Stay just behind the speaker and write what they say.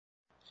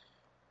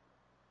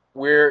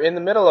We're in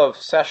the middle of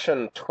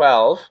session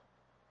 12.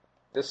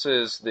 This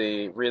is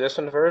the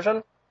re-listened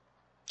version,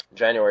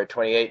 January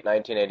 28,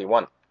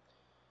 1981.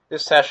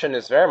 This session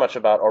is very much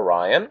about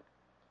Orion,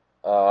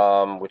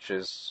 which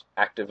is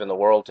active in the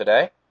world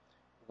today.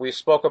 We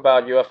spoke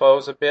about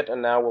UFOs a bit,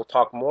 and now we'll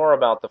talk more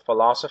about the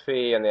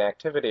philosophy and the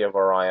activity of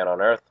Orion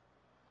on Earth.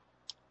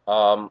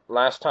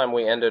 Last time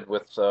we ended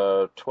with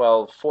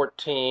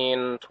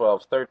 12:14,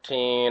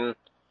 12:13,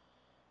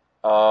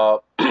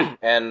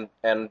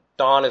 and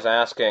Don is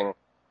asking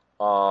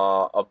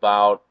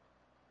about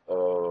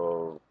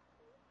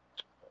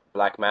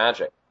black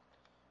magic.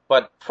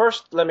 But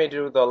first, let me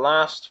do the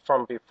last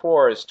from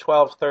before is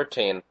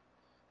 12:13.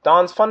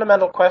 Don's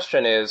fundamental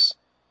question is,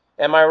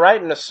 am I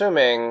right in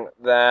assuming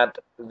that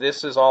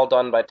this is all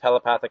done by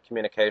telepathic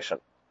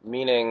communication?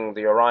 Meaning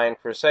the Orion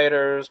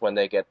Crusaders, when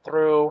they get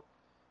through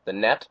the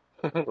net,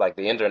 like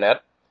the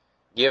internet,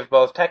 give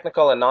both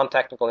technical and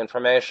non-technical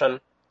information.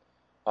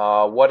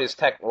 What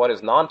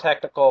is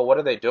non-technical? What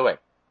are they doing?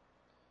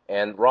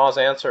 And Ra's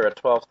answer at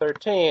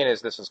 12:13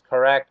 is this is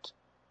correct.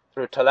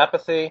 Through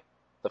telepathy,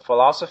 the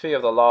philosophy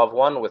of the law of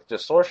one with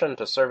distortion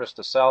to service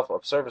to self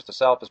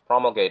is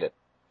promulgated.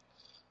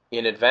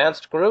 In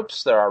advanced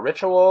groups, there are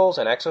rituals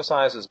and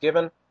exercises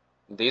given.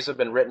 These have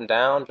been written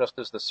down just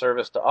as the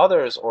service to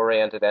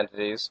others-oriented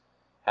entities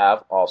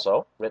have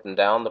also written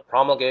down the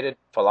promulgated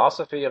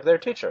philosophy of their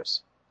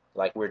teachers,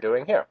 like we're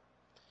doing here.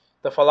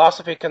 The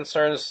philosophy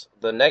concerns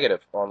the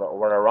negative, or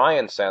what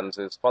Orion sends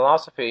is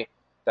philosophy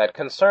that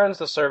concerns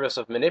the service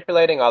of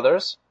manipulating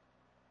others,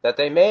 that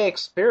they may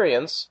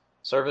experience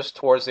service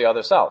towards the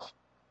other self,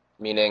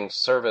 meaning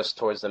service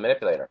towards the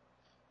manipulator.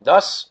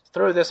 Thus,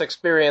 through this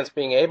experience,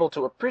 being able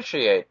to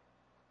appreciate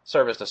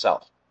service to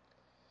self.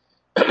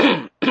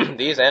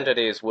 These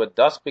entities would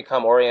thus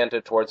become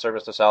oriented towards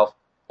service to self,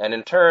 and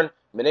in turn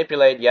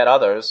manipulate yet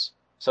others,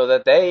 so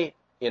that they,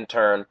 in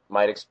turn,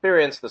 might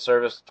experience the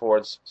service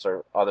towards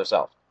other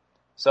self.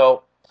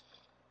 So,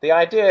 the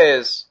idea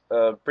is,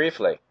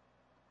 briefly,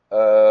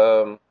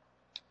 the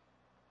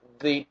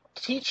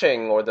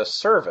teaching or the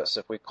service,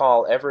 if we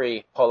call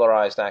every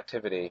polarized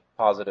activity,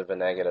 positive and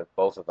negative,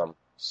 both of them,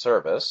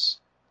 service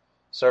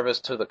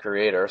to the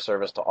Creator,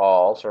 service to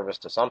all, service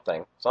to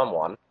something,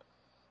 someone,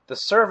 the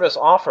service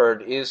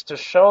offered is to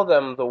show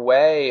them the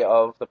way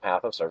of the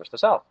path of service to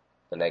self,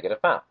 the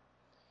negative path.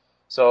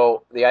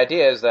 So the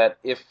idea is that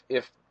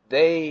if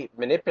they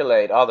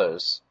manipulate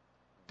others,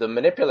 the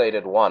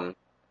manipulated one,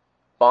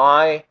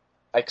 by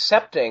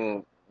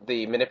accepting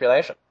the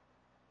manipulation,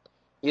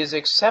 is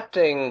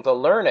accepting the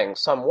learning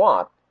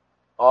somewhat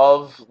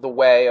of the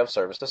way of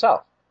service to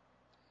self.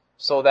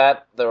 So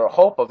that the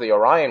hope of the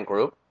Orion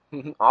group,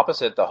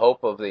 opposite the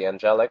hope of the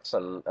Angelics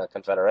and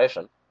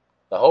Confederation,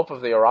 the hope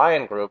of the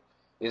Orion group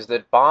is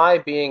that by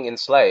being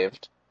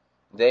enslaved,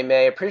 they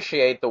may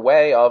appreciate the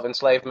way of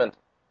enslavement,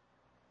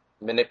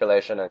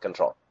 manipulation, and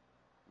control.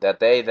 That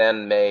they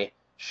then may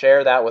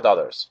share that with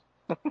others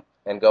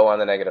and go on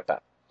the negative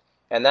path.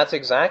 And that's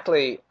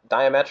exactly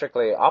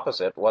diametrically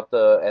opposite what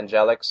the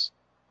Angelics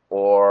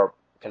or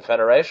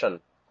Confederation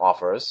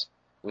offers,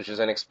 which is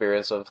an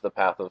experience of the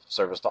path of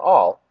service to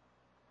all,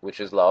 which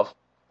is love,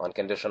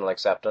 unconditional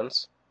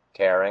acceptance,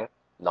 caring,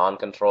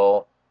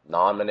 non-control,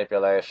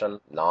 non-manipulation,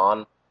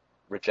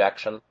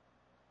 non-rejection,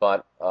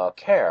 but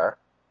care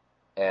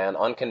and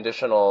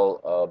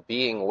unconditional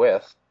being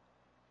with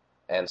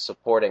and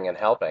supporting and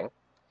helping,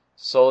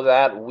 so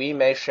that we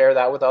may share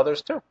that with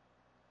others too,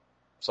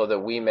 so that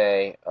we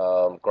may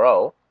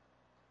grow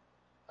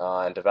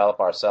and develop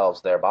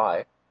ourselves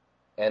thereby,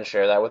 and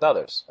share that with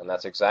others. And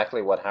that's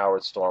exactly what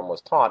Howard Storm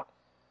was taught.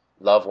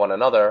 Love one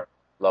another,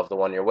 love the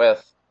one you're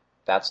with.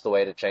 That's the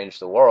way to change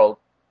the world,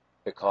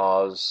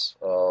 because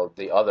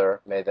the other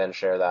may then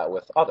share that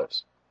with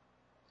others.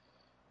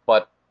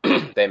 But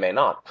they may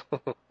not.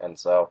 And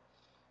so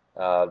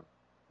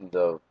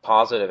the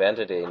positive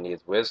entity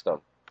needs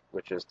wisdom,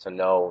 which is to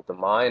know the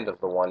mind of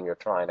the one you're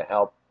trying to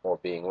help or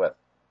being with.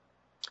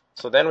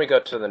 So then we go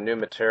to the new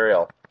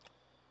material.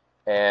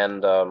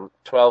 And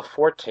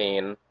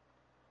 12:14,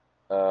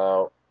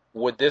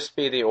 would this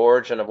be the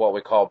origin of what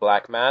we call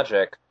black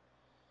magic?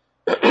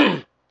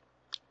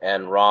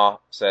 And Ra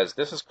says,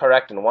 this is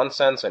correct in one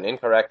sense and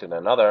incorrect in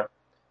another.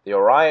 The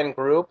Orion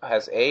group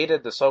has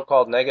aided the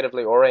so-called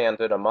negatively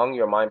oriented among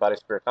your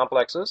mind-body-spirit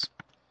complexes,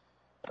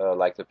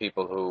 like the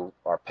people who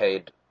are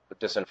paid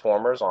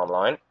disinformers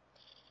online.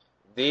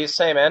 These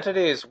same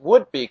entities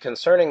would be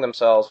concerning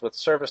themselves with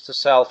service to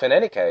self in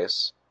any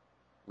case,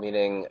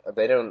 meaning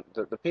they don't.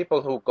 The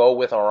people who go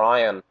with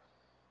Orion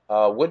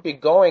would be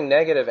going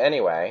negative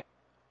anyway.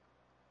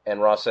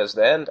 And Ra says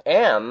then,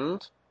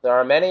 and there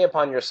are many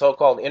upon your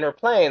so-called inner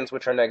planes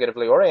which are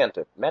negatively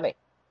oriented. Many.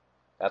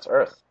 That's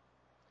Earth.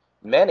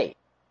 Many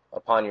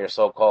upon your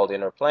so-called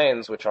inner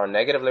planes which are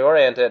negatively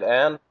oriented,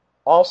 and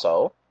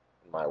also,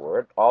 my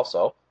word,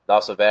 also,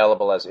 thus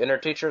available as inner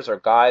teachers or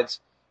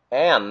guides,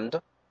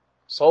 and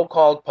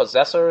so-called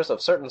possessors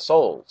of certain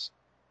souls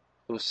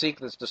who seek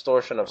this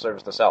distortion of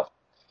service to self.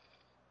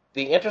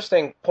 The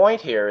interesting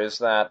point here is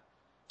that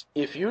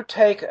if you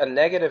take a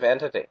negative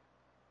entity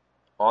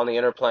On the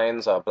inner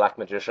planes, Black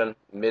Magician,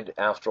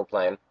 mid-astral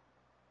plane,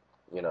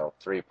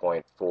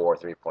 3.4,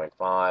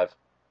 3.5.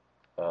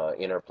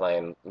 Inner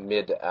plane,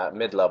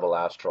 mid-level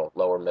astral,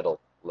 lower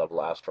middle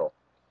level astral.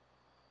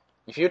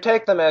 If you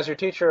take them as your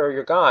teacher or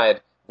your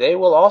guide, they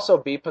will also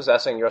be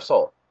possessing your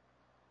soul.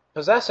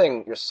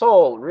 Possessing your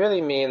soul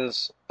really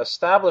means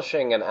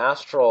establishing an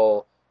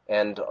astral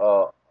and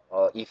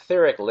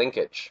etheric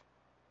linkage,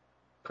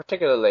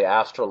 particularly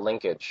astral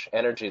linkage,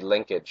 energy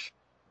linkage,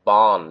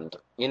 bond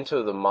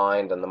into the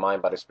mind and the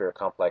mind-body-spirit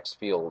complex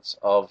fields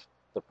of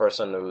the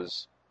person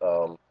who's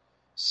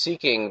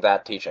seeking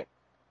that teaching.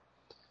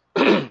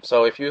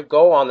 So if you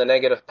go on the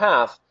negative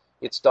path,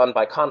 it's done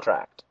by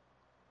contract,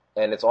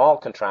 and it's all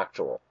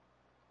contractual.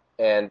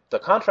 And the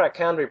contract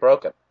can be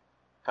broken.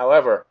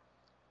 However,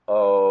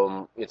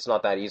 it's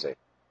not that easy.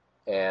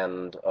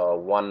 And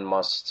one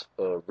must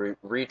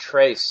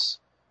retrace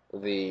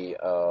the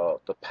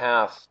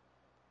path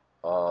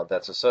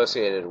that's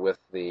associated with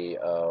the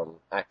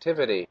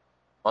activity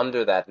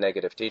under that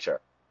negative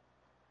teacher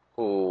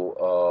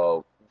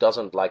who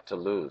doesn't like to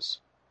lose.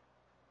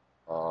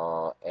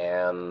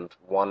 And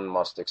one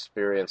must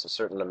experience a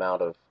certain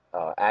amount of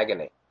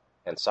agony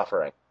and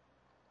suffering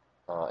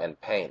and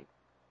pain,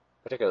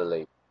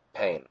 particularly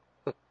pain,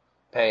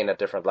 pain at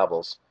different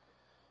levels,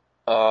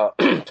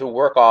 to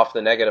work off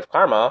the negative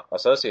karma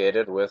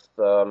associated with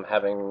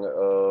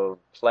having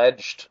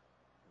pledged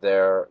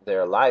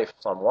their life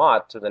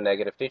somewhat to the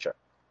negative teacher.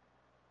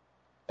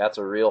 That's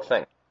a real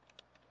thing.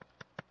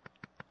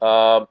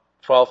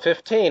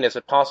 12:15, is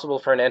it possible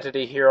for an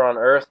entity here on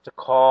Earth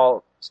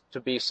to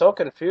be so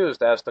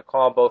confused as to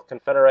call both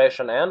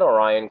Confederation and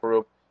Orion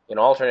Group in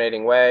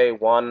alternating way,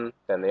 one,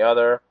 then the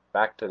other,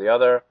 back to the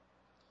other?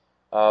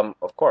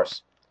 Of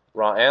course.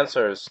 Ra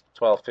answers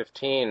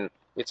 12:15,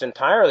 it's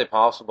entirely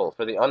possible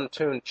for the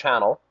untuned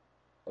channel,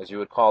 as you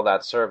would call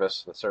that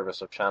service, the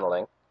service of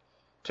channeling,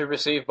 to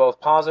receive both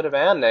positive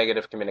and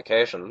negative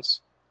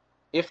communications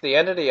if the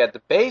entity at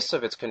the base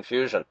of its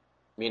confusion,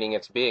 meaning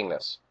its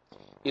beingness,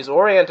 is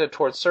oriented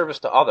towards service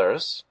to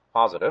others,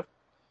 positive.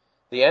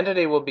 The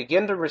entity will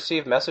begin to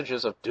receive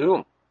messages of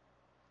doom.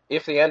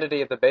 If the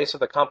entity at the base of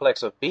the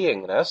complex of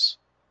beingness,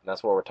 and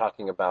that's what we're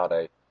talking about,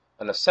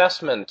 an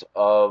assessment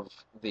of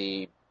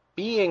the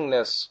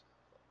beingness,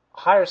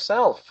 higher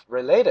self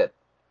related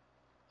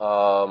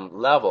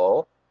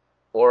level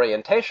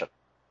orientation,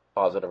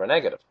 positive or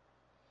negative.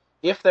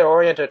 If they're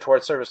oriented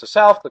towards service to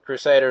self, the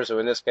Crusaders, who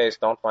in this case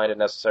don't find it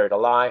necessary to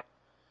lie,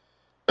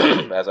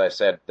 as I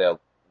said,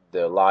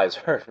 their lies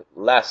are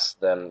less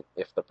than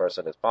if the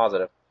person is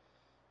positive.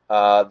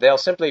 They'll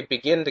simply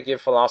begin to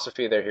give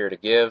philosophy they're here to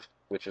give,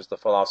 which is the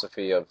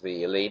philosophy of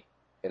the elite,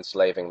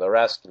 enslaving the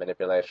rest,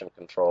 manipulation,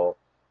 control,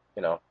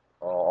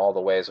 all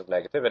the ways of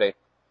negativity.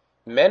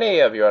 Many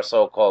of your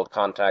so-called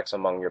contacts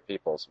among your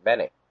peoples,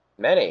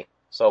 many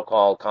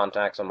so-called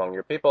contacts among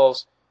your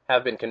peoples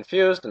have been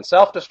confused and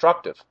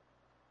self-destructive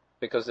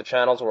because the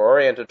channels were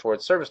oriented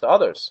towards service to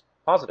others,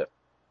 positive.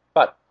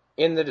 But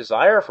in the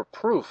desire for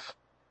proof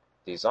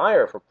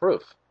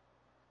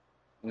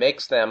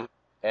makes them,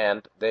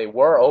 and they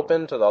were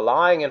open to the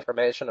lying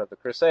information of the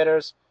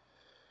Crusaders,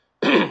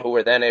 who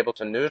were then able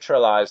to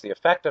neutralize the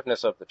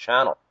effectiveness of the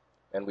channel.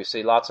 And we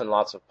see lots and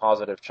lots of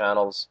positive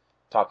channels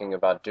talking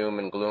about doom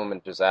and gloom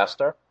and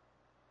disaster.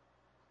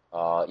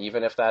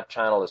 Even if that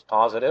channel is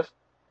positive,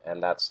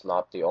 and that's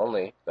not the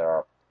only, there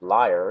are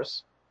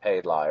liars,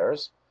 paid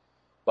liars,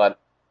 but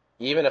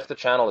even if the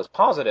channel is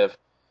positive,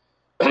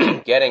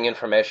 getting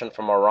information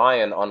from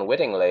Orion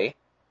unwittingly,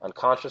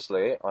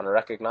 unconsciously,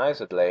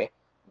 unrecognizedly,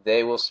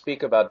 they will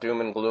speak about doom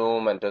and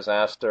gloom and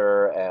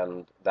disaster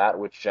and that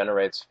which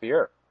generates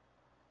fear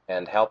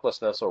and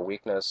helplessness or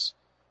weakness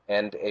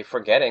and a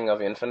forgetting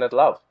of infinite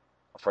love,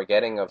 a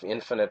forgetting of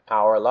infinite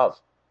power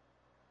love.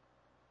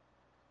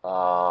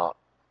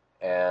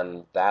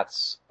 And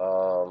that's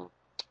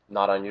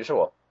not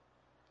unusual.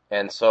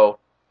 And so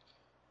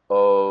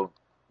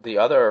the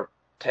other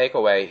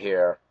takeaway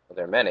here,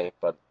 there are many,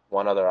 but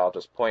one other I'll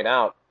just point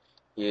out,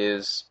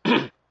 is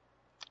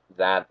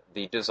that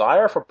the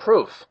desire for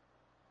proof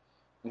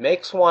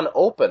makes one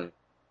open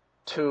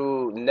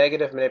to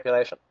negative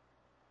manipulation.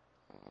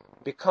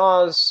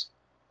 Because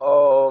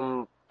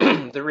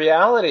the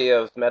reality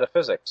of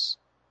metaphysics,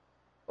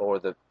 or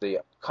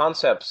the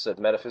concepts that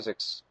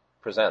metaphysics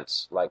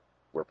presents, like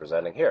we're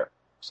presenting here,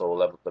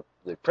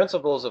 the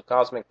principles of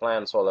cosmic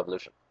plan, soul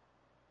evolution,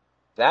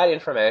 that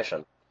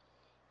information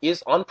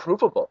is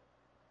unprovable.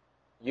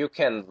 You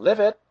can live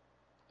it,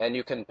 and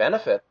you can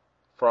benefit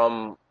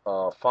from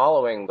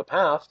following the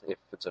path, if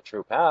it's a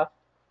true path,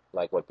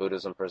 like what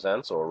Buddhism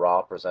presents or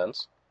Ra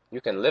presents.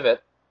 You can live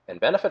it and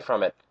benefit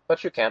from it,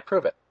 but you can't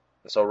prove it.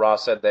 And so Ra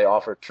said they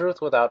offer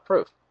truth without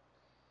proof.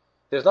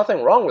 There's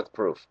nothing wrong with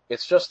proof.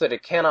 It's just that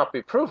it cannot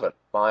be proven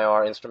by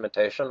our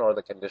instrumentation or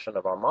the condition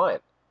of our mind,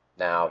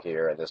 now,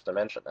 here, in this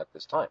dimension, at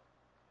this time.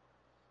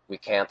 We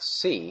can't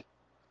see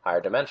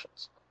higher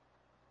dimensions.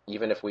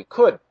 Even if we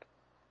could,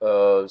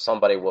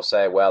 somebody will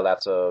say, well,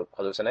 that's a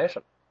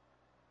hallucination.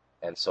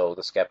 And so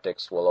the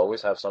skeptics will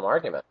always have some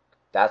argument.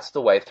 That's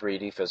the way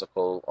 3D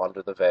physical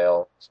under the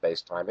veil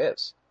space-time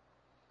is.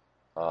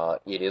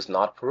 It is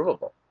not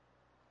provable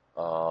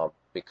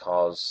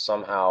because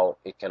somehow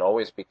it can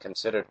always be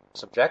considered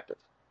subjective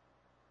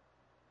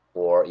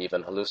or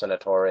even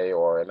hallucinatory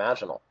or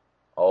imaginal.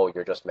 Oh,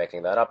 you're just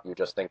making that up. You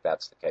just think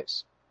that's the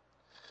case.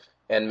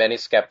 And many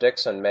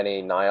skeptics and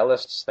many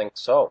nihilists think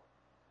so,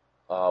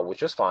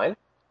 which is fine.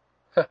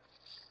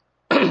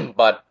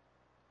 But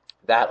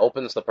that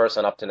opens the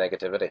person up to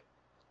negativity.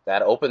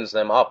 That opens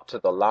them up to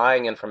the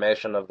lying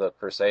information of the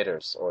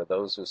crusaders or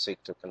those who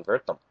seek to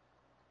convert them,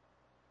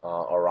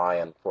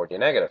 Orion 4D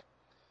negative.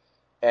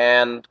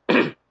 And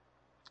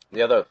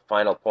the other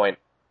final point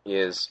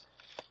is,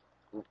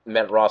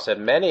 Ross said,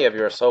 many of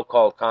your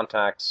so-called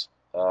contacts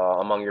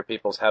among your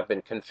peoples have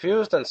been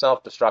confused and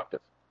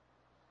self-destructive.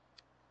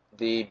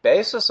 The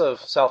basis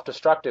of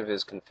self-destructive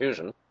is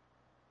confusion.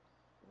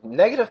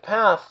 Negative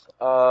path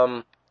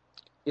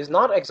is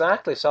not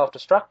exactly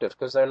self-destructive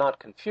because they're not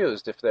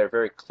confused if they're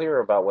very clear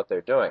about what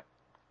they're doing,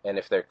 and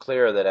if they're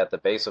clear that at the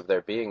base of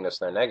their beingness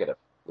they're negative,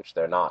 which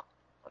they're not,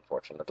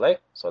 unfortunately,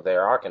 so they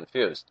are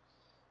confused.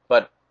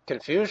 But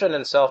confusion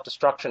and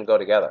self-destruction go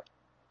together,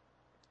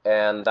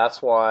 and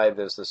that's why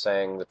there's the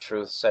saying, the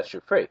truth sets you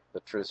free.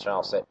 The truth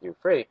shall set you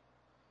free.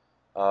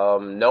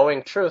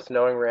 Knowing truth,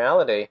 knowing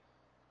reality,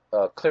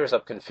 clears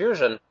up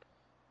confusion,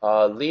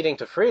 leading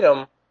to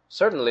freedom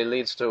certainly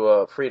leads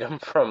to freedom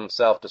from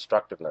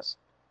self-destructiveness.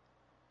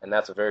 And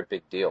that's a very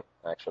big deal,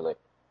 actually.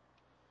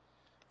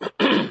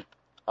 Going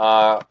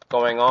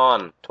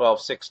on,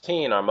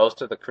 1216, are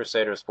most of the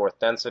Crusaders fourth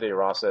density?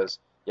 Ra says,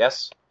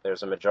 yes,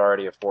 there's a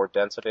majority of fourth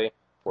density,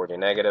 4D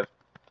negative.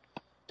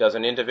 Does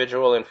an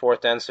individual in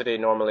fourth density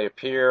normally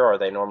appear? Are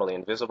they normally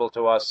invisible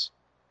to us?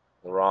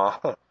 Ra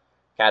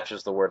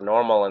catches the word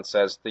normal and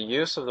says, the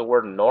use of the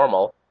word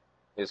normal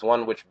is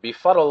one which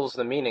befuddles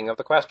the meaning of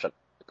the question,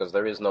 because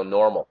there is no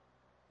normal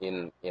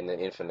in an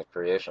infinite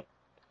creation.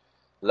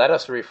 Let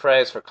us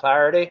rephrase for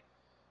clarity.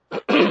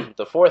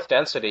 The fourth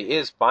density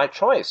is, by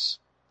choice,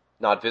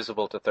 not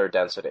visible to third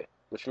density,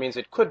 which means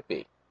it could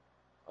be.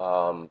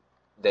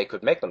 They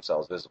could make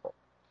themselves visible.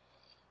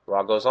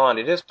 Ra goes on,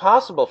 it is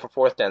possible for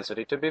fourth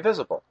density to be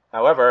visible.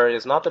 However, it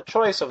is not the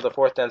choice of the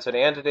fourth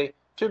density entity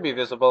to be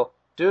visible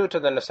due to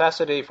the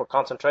necessity for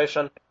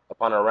concentration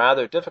upon a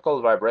rather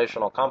difficult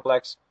vibrational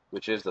complex,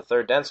 which is the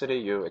third density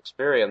you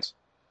experience.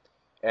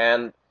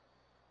 And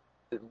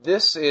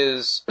this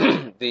is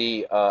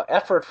the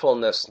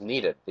effortfulness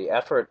needed, the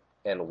effort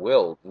and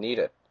will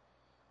needed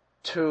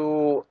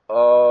to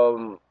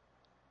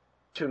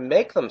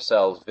make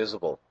themselves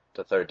visible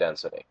to third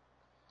density.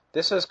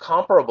 This is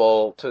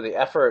comparable to the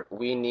effort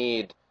we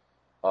need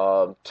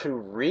to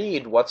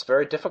read what's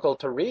very difficult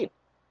to read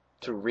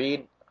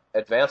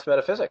advanced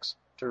metaphysics,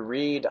 to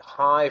read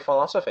high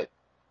philosophy,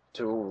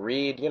 to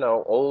read,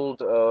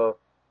 old,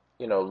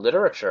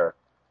 literature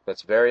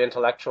that's very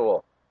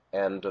intellectual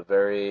and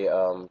very,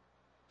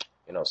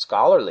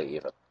 scholarly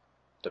even,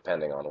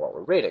 depending on what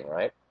we're reading,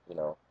 right?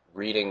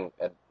 Reading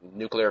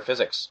nuclear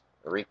physics,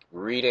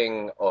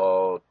 reading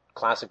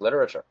classic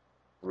literature,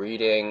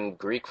 reading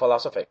Greek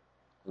philosophy,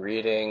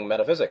 reading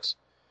metaphysics,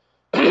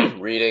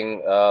 reading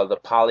the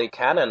Pali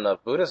Canon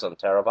of Buddhism,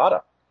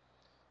 Theravada,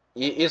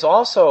 is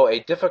also a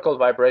difficult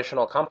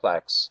vibrational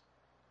complex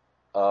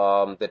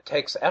that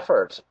takes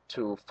effort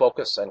to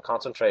focus and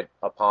concentrate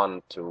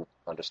upon to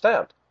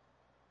understand.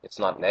 It's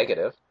not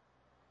negative.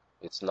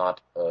 It's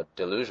not a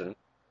delusion.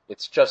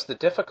 It's just the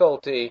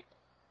difficulty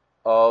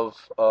of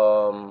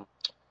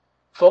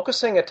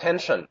focusing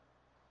attention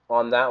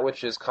on that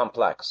which is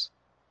complex.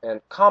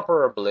 And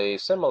comparably,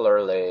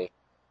 similarly,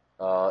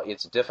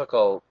 it's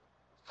difficult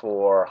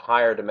for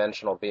higher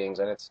dimensional beings,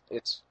 and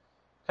it's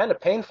kind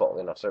of painful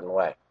in a certain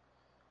way,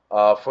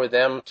 for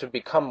them to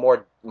become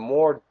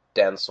more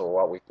dense,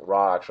 or what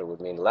Ra actually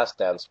would mean less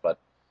dense, but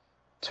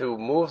to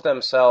move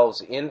themselves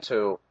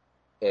into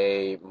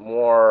a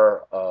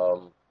more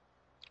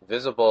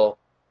visible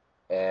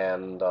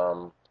and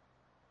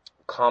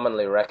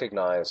commonly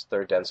recognized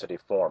third density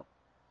form.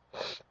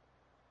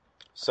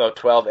 So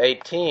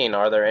 1218,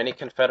 are there any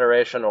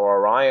Confederation or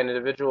Orion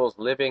individuals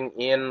living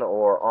in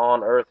or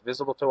on Earth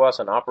visible to us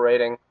and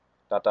operating, ...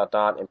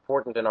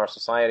 important in our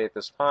society at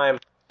this time,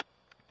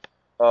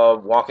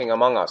 walking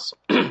among us?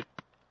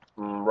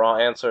 Ra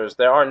answers,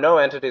 there are no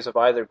entities of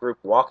either group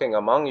walking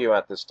among you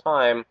at this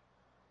time.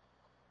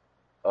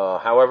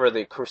 However,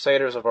 the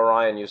Crusaders of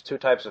Orion use two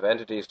types of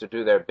entities to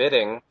do their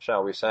bidding,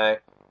 shall we say.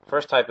 The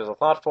first type is a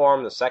thought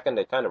form, the second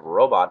a kind of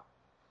robot.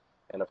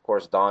 And of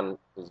course, Don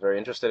is very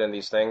interested in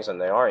these things,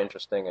 and they are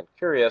interesting and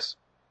curious,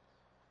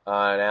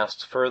 and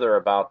asks further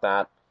about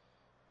that.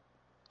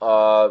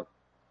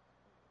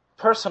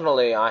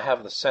 Personally, I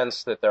have the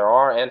sense that there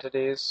are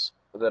entities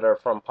that are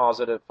from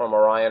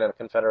Orion and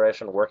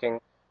Confederation working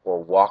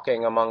or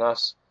walking among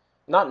us.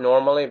 Not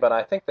normally, but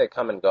I think they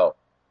come and go.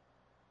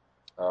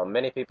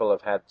 Many people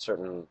have had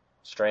certain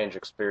strange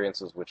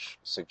experiences which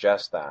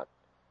suggest that,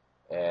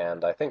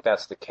 and I think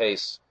that's the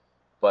case,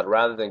 but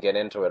rather than get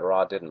into it,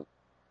 Ra didn't,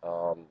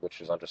 which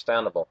is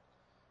understandable.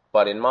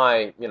 But in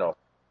my,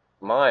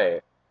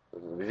 my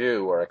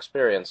view or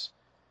experience,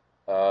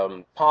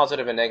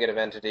 positive and negative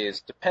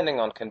entities, depending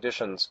on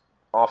conditions,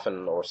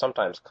 often or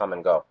sometimes come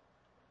and go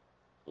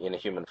in a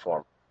human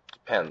form.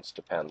 Depends.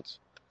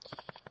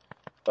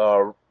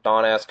 Don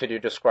asks, could you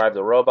describe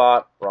the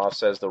robot? Ross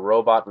says the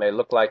robot may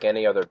look like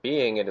any other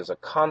being. It is a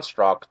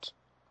construct.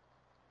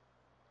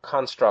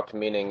 Construct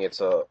meaning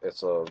it's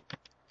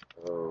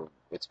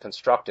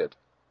constructed.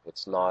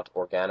 It's not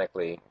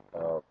organically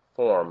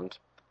formed.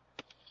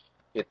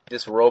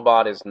 This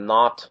robot is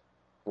not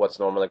what's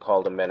normally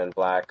called a Men in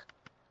Black.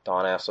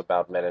 Don asks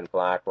about Men in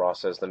Black.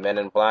 Ross says the Men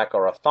in Black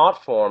are a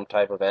thought form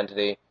type of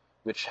entity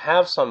which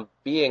have some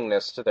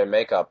beingness to their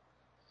makeup,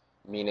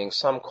 meaning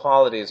some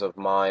qualities of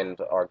mind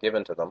are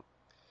given to them.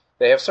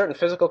 They have certain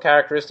physical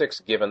characteristics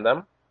given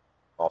them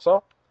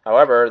also.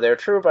 However, their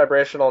true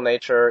vibrational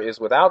nature is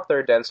without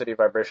their density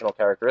vibrational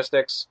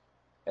characteristics,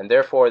 and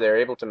therefore they're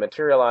able to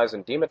materialize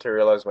and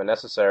dematerialize when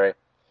necessary.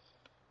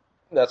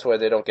 That's why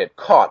they don't get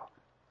caught.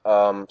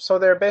 So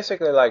they're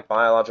basically like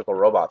biological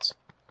robots.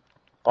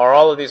 Are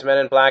all of these Men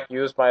in Black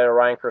used by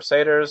Orion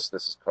Crusaders?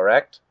 This is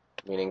correct,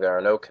 meaning there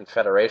are no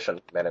Confederation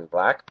Men in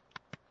Black.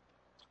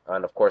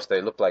 And of course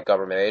they look like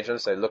government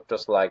agents. They look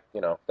just like,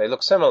 they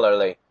look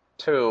similarly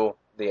to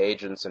the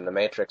agents in the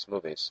Matrix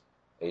movies,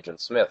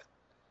 Agent Smith.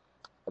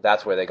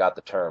 That's where they got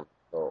the term,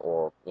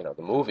 or the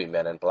movie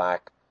Men in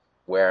Black,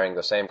 wearing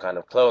the same kind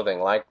of clothing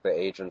like the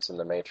agents in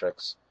the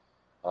Matrix,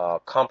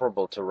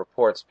 comparable to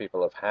reports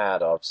people have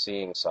had of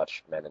seeing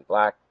such Men in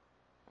Black.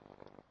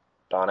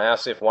 Don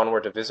asks, if one were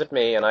to visit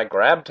me and I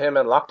grabbed him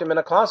and locked him in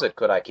a closet,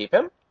 could I keep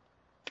him?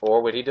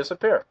 Or would he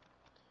disappear?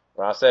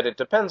 Ross said it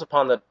depends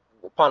upon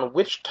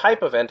which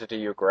type of entity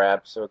you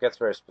grab, so it gets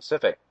very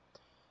specific.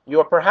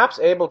 You are perhaps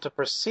able to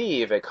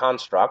perceive a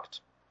construct,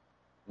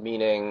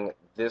 meaning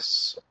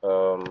this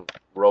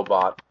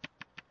robot,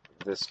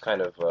 this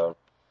kind of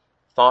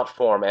thought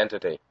form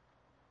entity,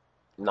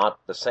 not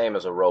the same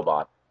as a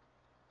robot,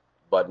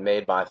 but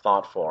made by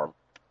thought form,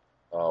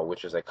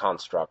 which is a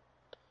construct.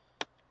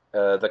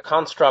 The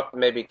construct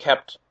may be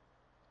kept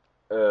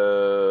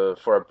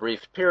for a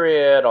brief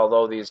period,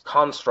 although these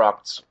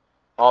constructs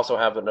also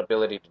have an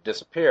ability to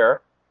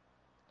disappear.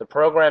 The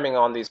programming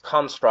on these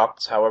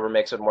constructs, however,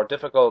 makes it more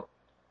difficult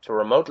to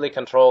remotely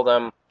control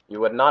them. You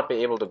would not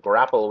be able to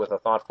grapple with a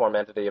thought form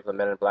entity of the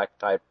Men in Black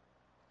type,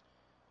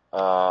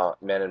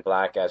 Men in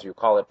Black as you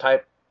call it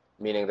type,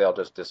 meaning they'll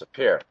just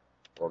disappear,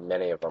 or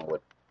many of them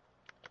would.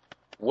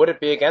 Would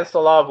it be against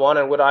the law of one,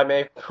 and would I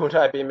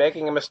be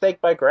making a mistake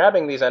by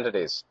grabbing these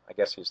entities? I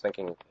guess he's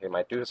thinking he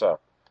might do so.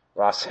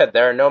 Ross said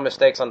there are no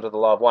mistakes under the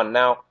law of one.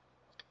 Now,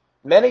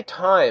 many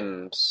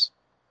times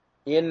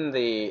in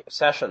the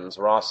sessions,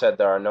 Ross said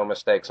there are no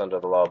mistakes under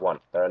the law of one.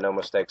 There are no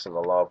mistakes in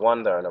the law of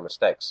one. There are no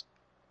mistakes.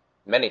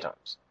 Many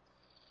times.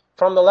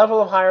 From the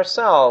level of higher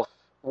self,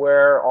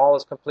 where all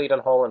is complete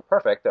and whole and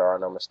perfect, there are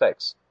no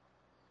mistakes.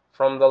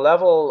 From the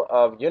level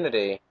of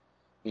unity,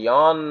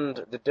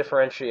 beyond the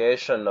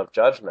differentiation of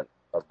judgment,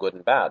 of good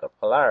and bad, of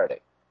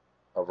polarity,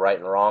 of right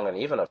and wrong, and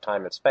even of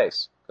time and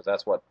space, because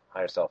that's what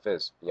higher self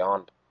is,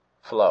 beyond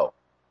flow.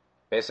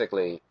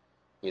 Basically,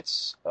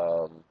 it's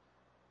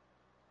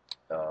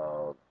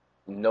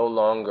no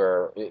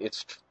longer,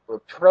 it's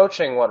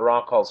approaching what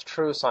Ra calls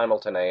true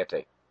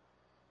simultaneity,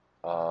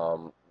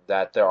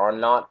 that there are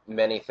not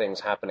many things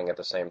happening at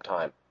the same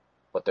time,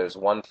 but there's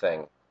one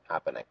thing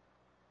happening.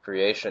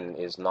 Creation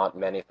is not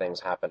many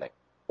things happening,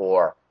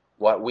 or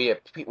what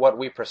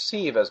we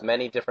perceive as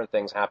many different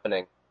things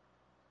happening,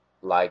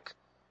 like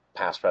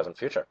past, present,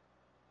 future,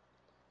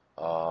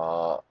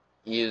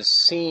 is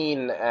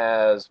seen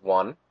as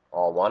one,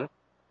 all one.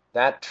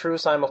 That true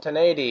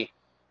simultaneity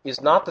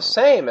is not the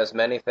same as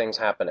many things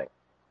happening.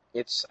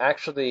 It's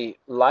actually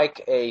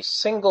like a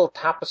single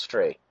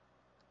tapestry.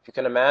 If you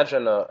can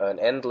imagine an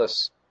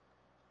endless,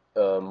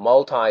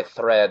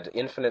 multi-thread,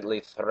 infinitely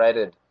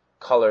threaded,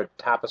 colored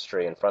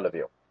tapestry in front of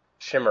you,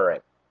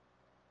 shimmering,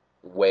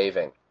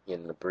 waving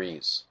in the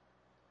breeze.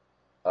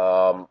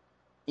 The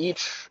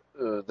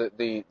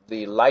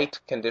light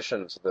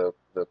conditions, the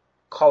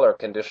color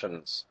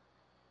conditions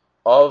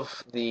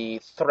of the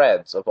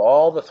threads, of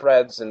all the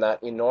threads in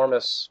that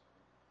enormous,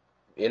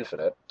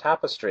 infinite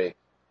tapestry,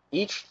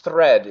 each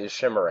thread is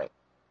shimmering.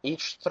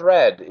 Each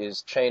thread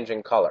is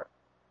changing color.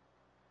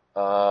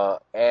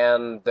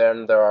 And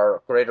then there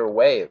are greater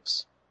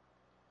waves,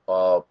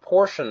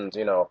 portions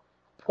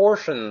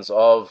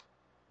of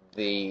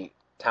the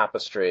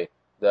tapestry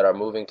that are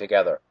moving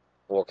together,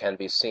 or can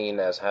be seen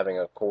as having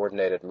a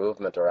coordinated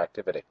movement or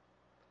activity.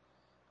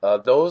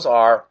 Those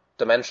are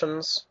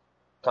dimensions,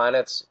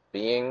 planets,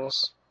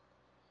 beings.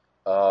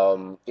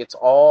 It's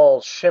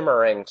all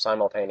shimmering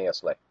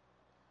simultaneously.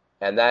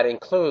 And that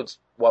includes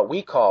what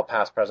we call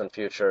past, present,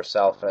 future,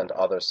 self and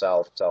other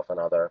self, self and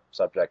other,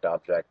 subject,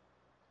 object,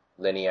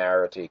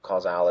 linearity,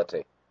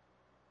 causality.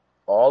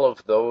 All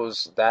of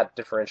those, that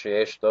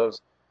differentiation,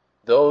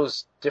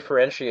 those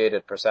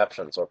differentiated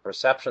perceptions, or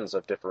perceptions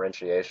of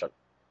differentiation.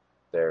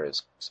 There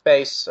is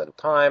space and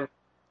time,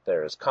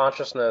 there is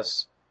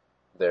consciousness,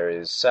 there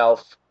is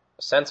self,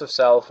 a sense of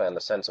self and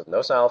a sense of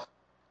no self,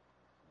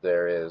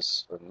 There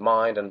is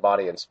mind and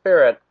body and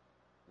spirit.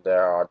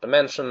 There are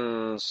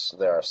dimensions,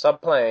 there are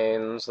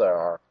subplanes, there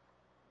are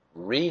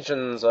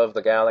regions of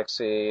the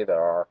galaxy,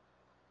 there are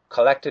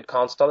collected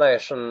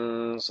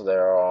constellations,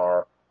 there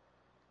are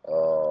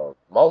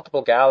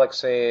multiple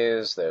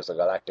galaxies, there's a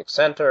galactic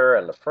center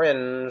and a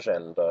fringe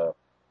and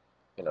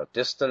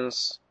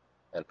distance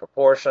and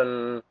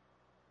proportion.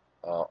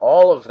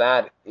 All of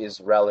that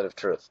is relative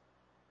truth.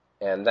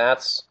 And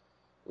that's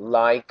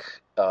like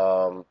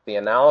the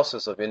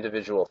analysis of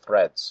individual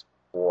threads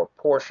or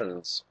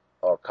portions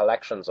or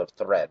collections of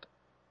thread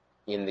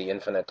in the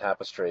infinite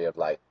tapestry of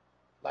light,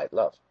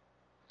 love.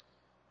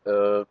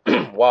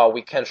 While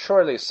we can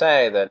surely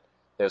say that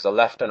there's a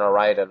left and a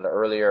right and an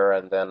earlier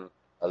and then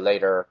a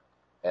later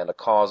and a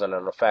cause and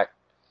an effect,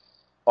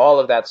 all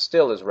of that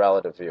still is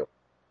relative view.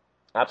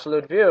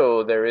 Absolute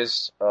view, there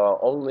is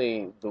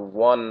only the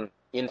one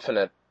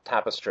infinite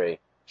tapestry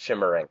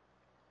shimmering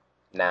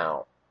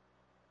now.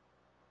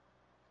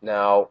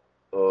 Now,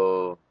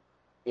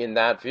 in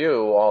that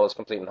view, all is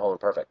complete and whole and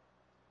perfect.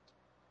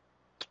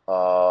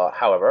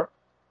 However,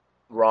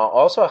 Ra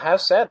also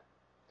has said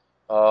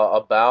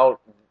about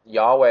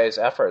Yahweh's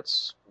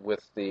efforts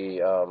with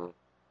the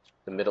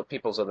middle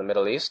peoples of the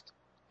Middle East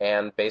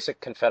and basic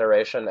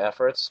confederation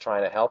efforts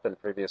trying to help in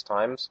previous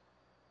times,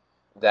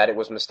 that it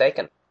was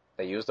mistaken.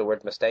 They used the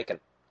word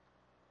mistaken.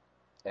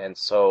 And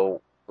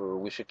so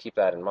we should keep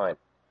that in mind.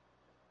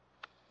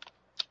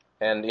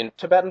 And in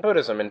Tibetan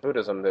Buddhism,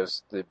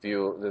 there's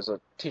a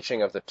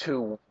teaching of the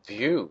two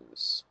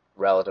views,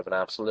 relative and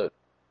absolute.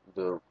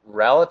 The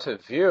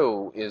relative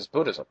view is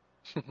Buddhism.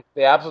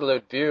 The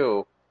absolute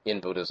view in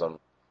Buddhism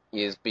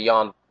is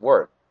beyond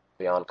word,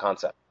 beyond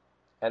concept.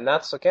 And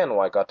that's, again,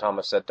 why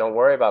Gautama said, don't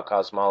worry about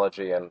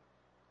cosmology and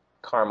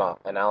karma,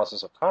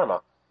 analysis of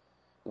karma.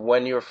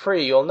 When you're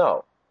free, you'll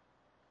know.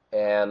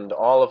 And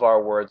all of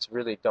our words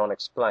really don't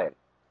explain.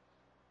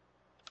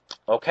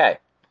 Okay.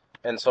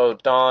 And so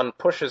Don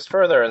pushes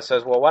further and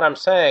says, well, what I'm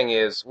saying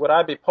is, would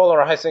I be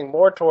polarizing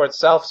more towards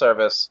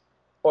self-service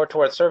or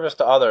towards service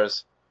to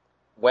others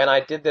when I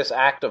did this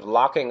act of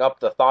locking up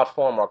the thought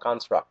form or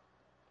construct?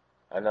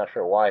 I'm not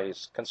sure why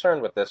he's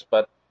concerned with this,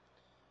 but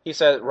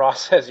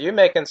Ross says, you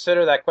may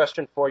consider that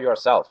question for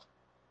yourself.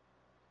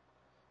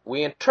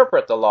 We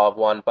interpret the law of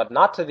one, but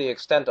not to the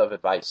extent of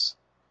advice.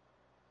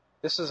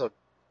 This is,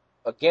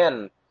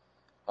 again,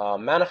 a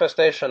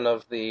manifestation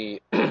of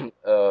the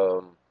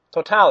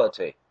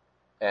totality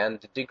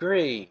and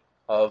degree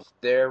of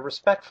their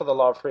respect for the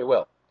law of free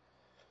will.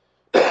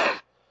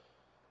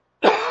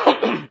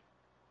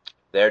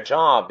 Their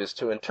job is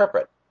to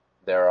interpret.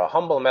 They're a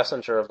humble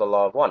messenger of the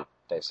law of one,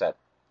 they said.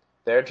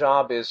 Their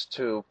job is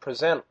to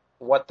present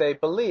what they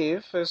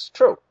believe is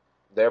true,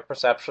 their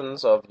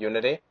perceptions of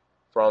unity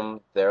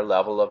from their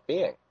level of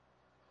being.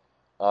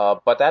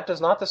 But that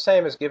is not the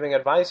same as giving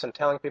advice and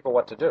telling people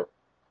what to do.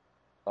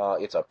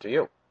 It's up to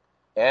you.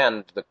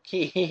 And the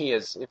key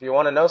is, if you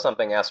want to know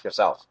something, ask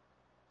yourself.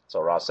 So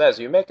Ross says,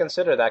 you may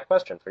consider that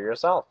question for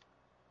yourself.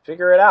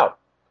 Figure it out.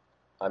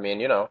 I mean,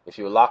 if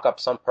you lock up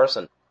some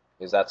person,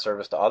 is that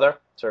service to other,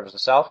 service to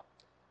self?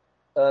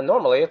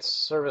 Normally it's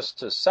service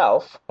to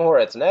self, or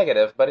it's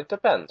negative, but it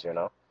depends,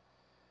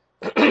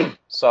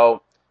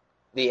 So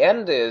the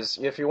end is,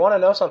 if you want to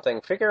know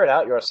something, figure it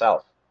out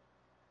yourself.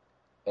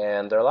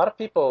 And there are a lot of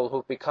people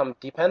who've become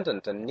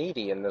dependent and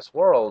needy in this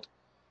world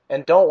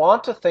and don't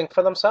want to think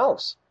for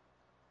themselves.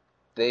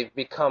 They've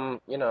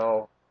become,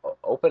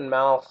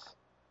 open-mouth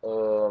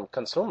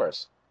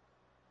consumers.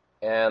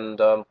 And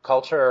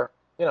culture,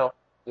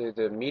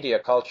 the media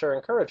culture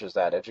encourages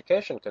that.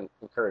 Education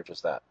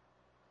encourages that.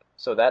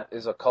 So that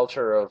is a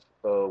culture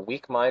of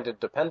weak-minded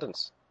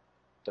dependent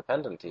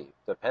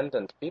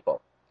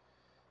people.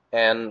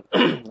 And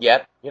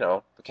yet,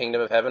 the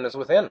kingdom of heaven is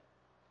within,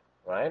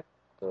 right?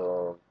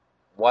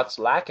 What's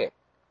lacking?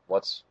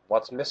 What's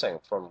missing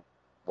from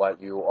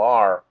what you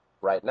are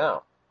right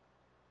now?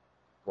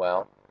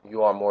 Well,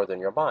 you are more than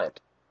your mind.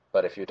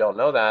 But if you don't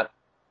know that,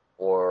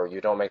 or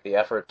you don't make the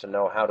effort to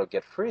know how to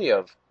get free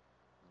of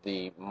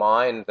the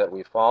mind that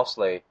we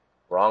falsely,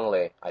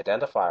 wrongly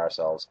identify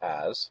ourselves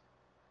as,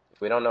 if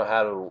we don't know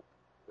how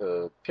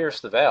to pierce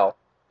the veil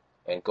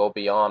and go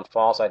beyond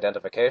false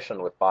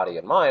identification with body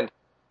and mind,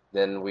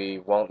 then we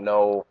won't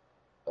know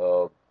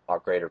our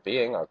greater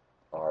being,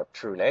 our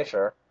true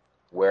nature,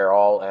 where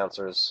all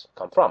answers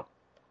come from.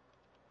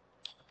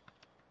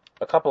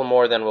 A couple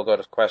more, then we'll go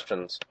to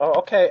questions. Oh,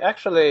 okay,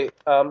 actually,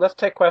 let's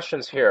take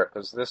questions here,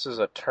 because this is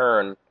a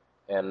turn,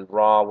 and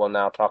Ra will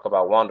now talk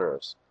about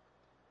wanderers.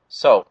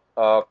 So,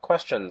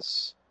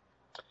 questions.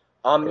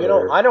 I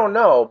don't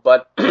know,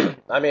 but,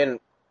 I mean,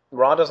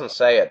 Ra doesn't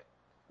say it,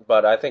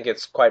 but I think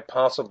it's quite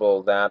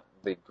possible that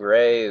the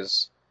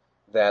Greys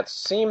that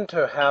seem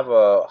to have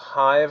a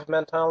hive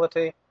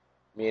mentality,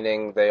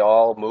 meaning they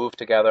all move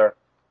together,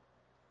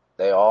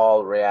 they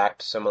all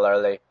react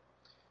similarly,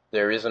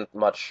 there isn't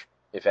much,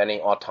 if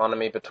any,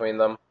 autonomy between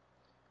them,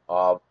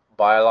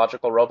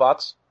 biological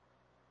robots,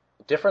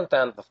 different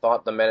than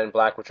the men in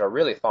black, which are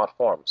really thought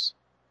forms,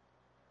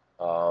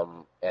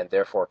 and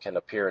therefore can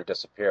appear and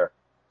disappear.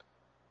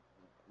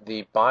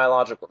 the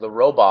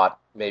robot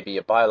may be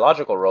a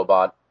biological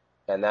robot,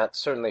 and that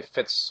certainly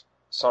fits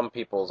some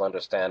people's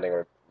understanding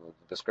or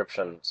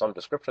some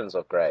descriptions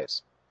of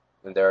grays.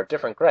 And there are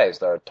different grays.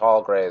 There are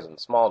tall grays and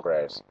small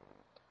grays.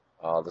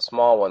 The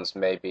small ones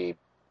may be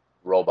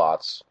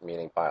robots,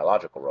 meaning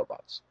biological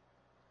robots.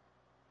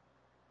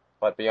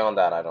 But beyond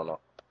that, I don't know.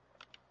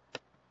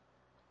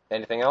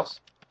 Anything else?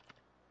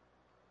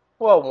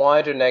 Well,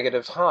 why do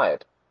negatives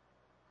hide?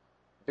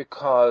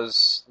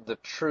 Because the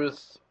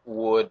truth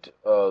would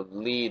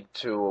lead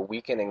to a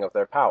weakening of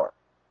their power.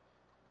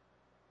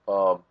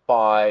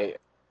 Why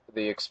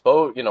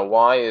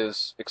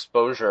is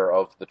exposure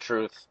of the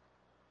truth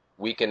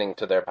weakening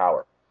to their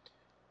power?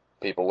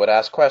 People would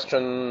ask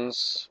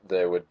questions.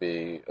 There would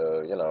be,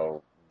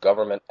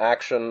 government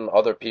action.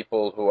 Other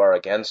people who are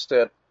against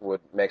it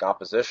would make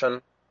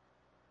opposition.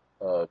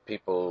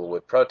 People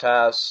would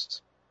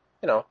protest.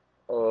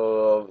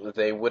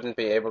 They wouldn't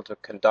be able to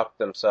conduct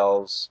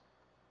themselves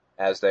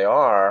as they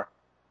are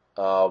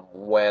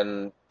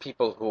when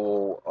people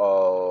who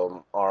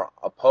are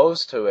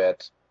opposed to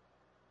it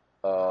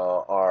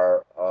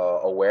are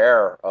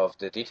aware of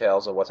the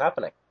details of what's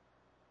happening.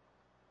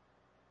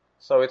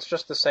 So it's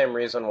just the same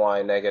reason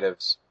why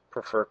negatives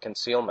prefer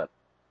concealment.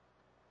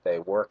 They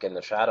work in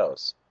the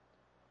shadows,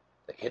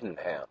 the hidden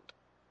hand.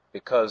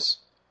 Because,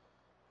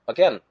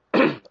 again,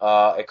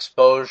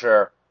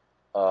 exposure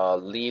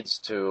leads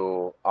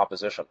to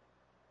opposition,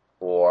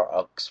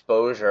 or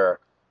exposure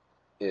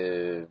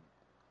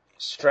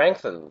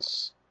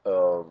strengthens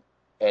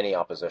any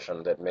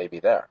opposition that may be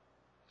there.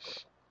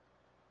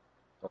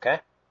 Okay?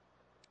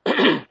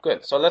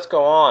 Good. So let's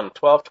go on.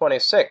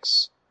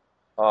 1226.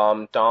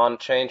 Don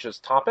changes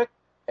topic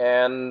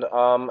and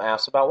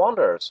asks about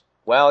wanderers.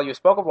 Well, you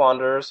spoke of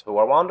wanderers. Who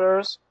are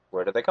wanderers?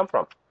 Where do they come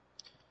from?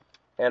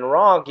 And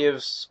Ra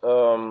gives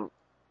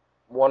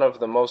one of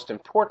the most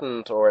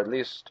important, or at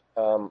least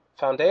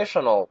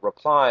foundational,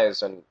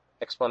 replies and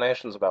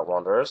explanations about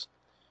wanderers.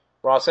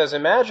 Ra says,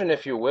 imagine,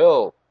 if you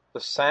will, the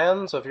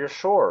sands of your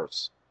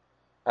shores.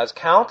 As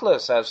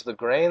countless as the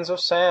grains of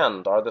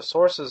sand are the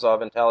sources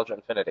of intelligent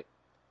infinity.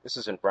 This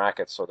is in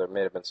brackets, so there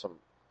may have been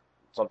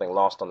something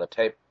lost on the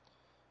tape.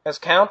 As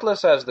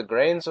countless as the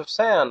grains of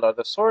sand are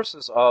the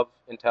sources of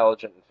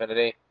intelligent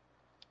infinity.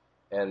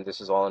 And this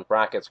is all in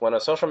brackets. When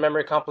a social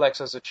memory complex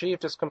has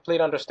achieved its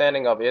complete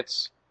understanding of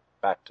its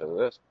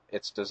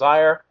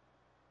desire,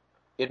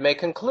 it may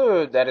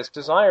conclude that its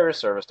desire is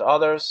service to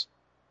others,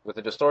 with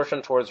a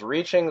distortion towards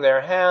reaching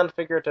their hand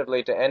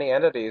figuratively to any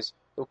entities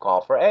who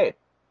call for aid.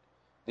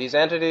 These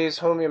entities,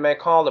 whom you may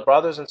call the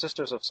brothers and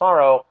sisters of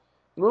sorrow,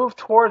 move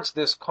towards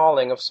this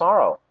calling of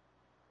sorrow.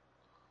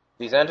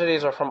 These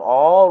entities are from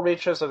all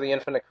reaches of the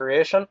infinite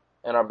creation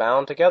and are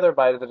bound together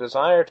by the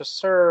desire to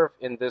serve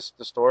in this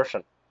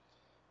distortion.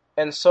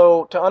 And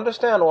so, to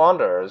understand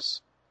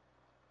wanderers,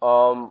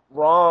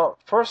 Ra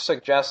first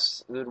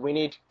suggests that we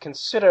need to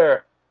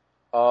consider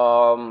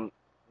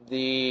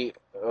the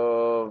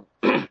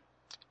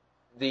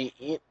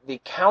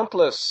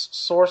countless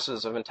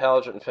sources of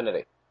intelligent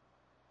infinity.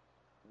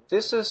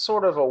 This is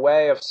sort of a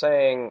way of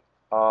saying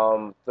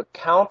the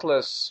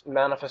countless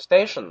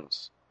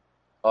manifestations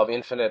of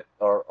infinite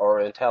or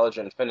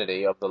intelligent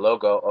infinity of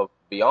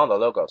beyond the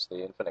logos,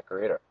 the infinite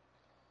creator.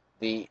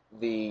 The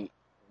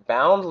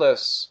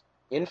boundless,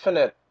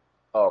 infinite,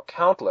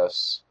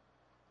 countless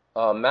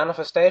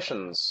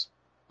manifestations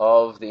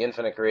of the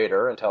infinite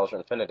creator,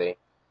 intelligent infinity,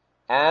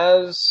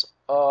 as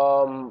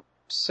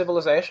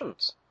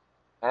civilizations,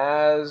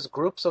 as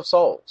groups of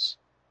souls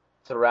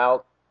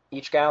throughout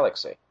each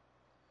galaxy.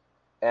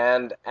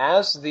 And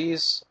as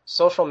these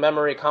social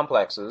memory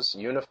complexes,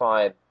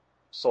 unified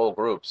soul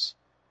groups,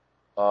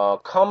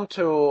 come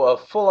to a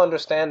full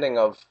understanding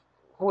of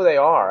who they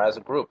are as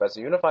a group, as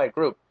a unified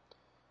group,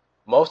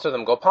 most of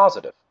them go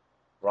positive.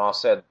 Ra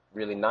said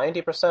really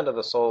 90% of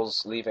the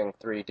souls leaving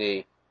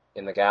 3D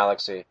in the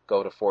galaxy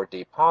go to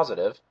 4D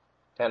positive,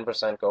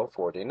 10% go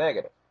 4D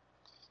negative.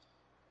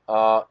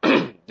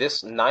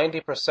 This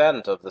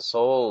 90% of the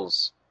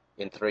souls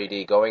in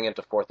 3D going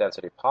into 4th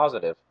density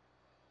positive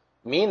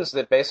means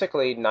that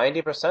basically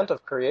 90%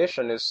 of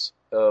creation is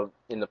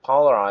in the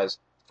polarized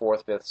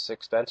 4th, 5th,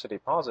 6th density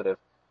positive.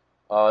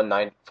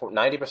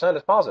 90%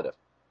 is positive.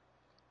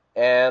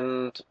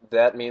 And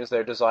that means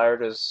their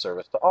desire is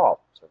service to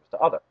all, service to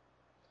other.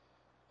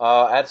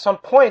 At some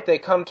point, they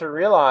come to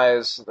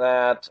realize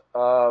that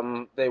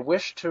they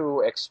wish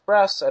to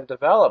express and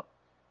develop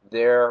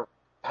their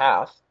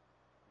path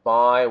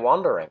by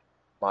wandering,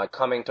 by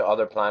coming to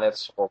other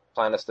planets or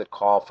planets that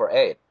call for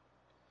aid.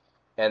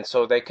 And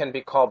so they can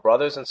be called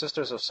brothers and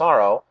sisters of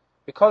sorrow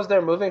because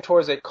they're moving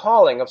towards a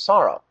calling of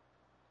sorrow.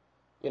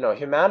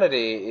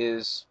 Humanity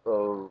is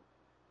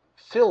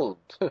filled.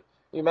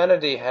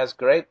 Humanity has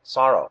great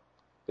sorrow.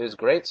 There's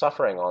great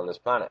suffering on this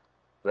planet.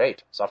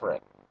 Great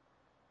suffering.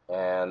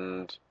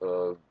 And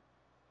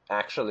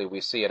actually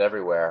we see it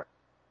everywhere.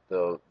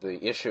 The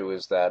issue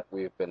is that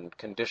we've been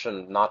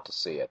conditioned not to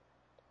see it.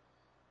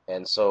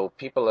 And so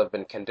people have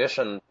been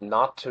conditioned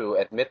not to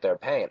admit their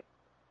pain,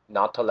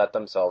 not to let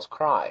themselves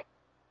cry.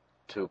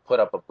 to put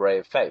up a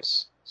brave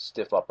face,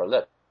 stiff upper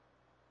lip.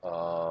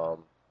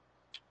 Um,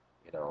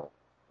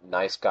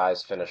 Nice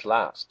guys finish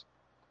last.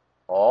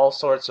 All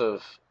sorts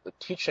of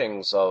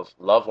teachings of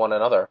love one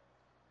another,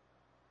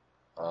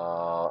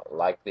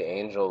 like the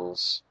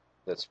angels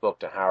that spoke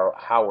to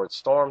Howard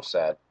Storm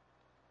said.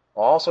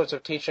 All sorts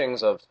of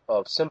teachings of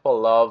simple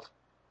love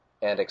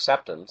and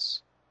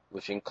acceptance,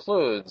 which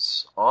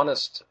includes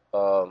honest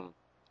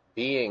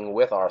being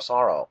with our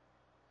sorrow.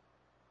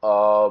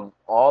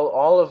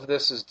 All of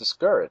this is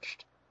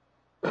discouraged,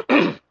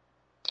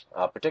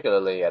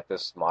 particularly at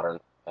this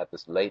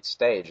late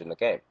stage in the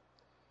game.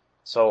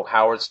 So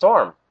Howard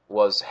Storm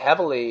was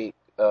heavily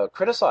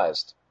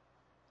criticized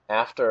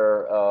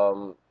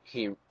after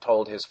he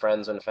told his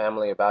friends and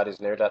family about his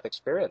near-death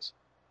experience.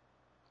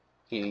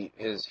 He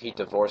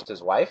divorced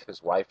his wife.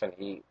 His wife and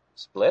he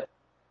split.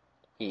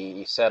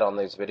 He said on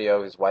this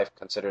video his wife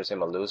considers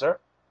him a loser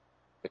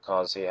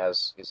because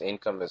his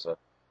income is a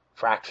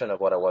fraction of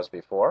what it was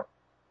before.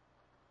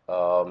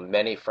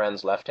 Many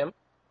friends left him.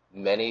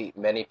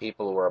 Many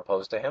people were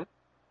opposed to him.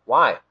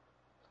 Why?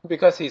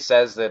 Because he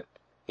says that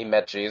he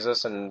met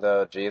Jesus and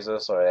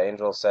Jesus or an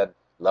angel said,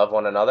 love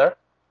one another.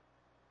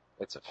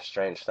 It's a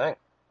strange thing.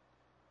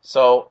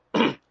 So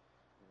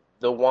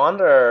the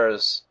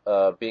wanderers,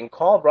 being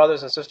called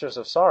brothers and sisters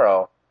of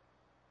sorrow,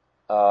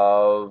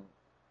 come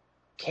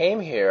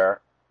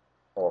here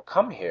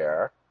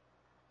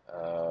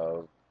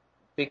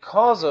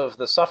because of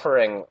the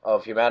suffering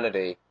of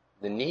humanity,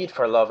 the need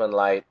for love and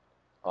light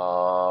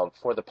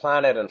for the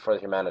planet and for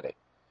humanity.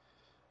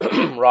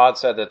 Rod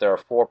said that there are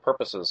 4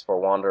 purposes for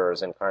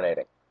wanderers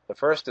incarnating. The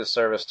first is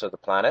service to the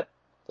planet.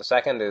 The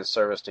second is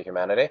service to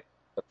humanity.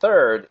 The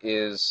third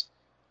is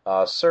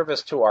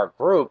service to our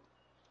group,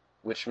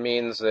 which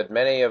means that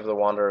many of the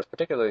wanderers,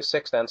 particularly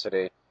 6th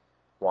density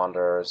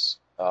wanderers,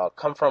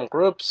 come from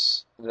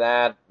groups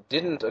that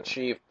didn't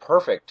achieve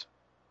perfect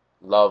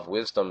love,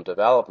 wisdom,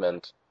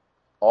 development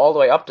all the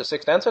way up to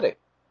 6th density.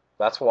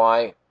 That's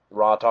why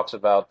Ra talks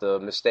about the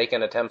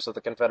mistaken attempts of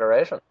the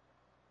Confederation.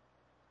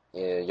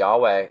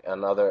 Yahweh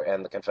and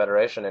the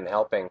Confederation in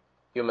helping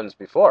humans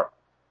before,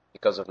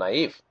 because of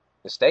naive,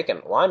 mistaken.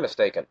 Why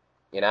mistaken?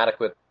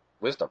 Inadequate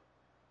wisdom.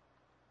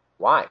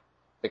 Why?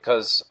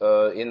 Because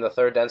in the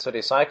 3rd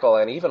density cycle,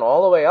 and even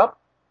all the way up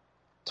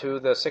to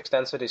the 6th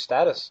density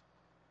status,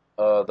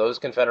 those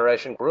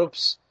Confederation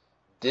groups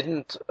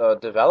didn't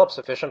develop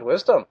sufficient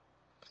wisdom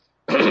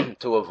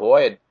to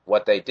avoid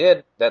what they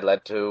did that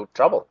led to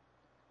trouble.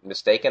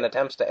 Mistaken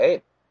attempts to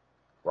aid,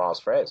 Ra's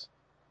phrase.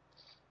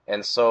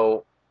 And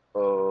so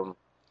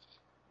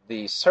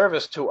the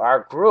service to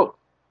our group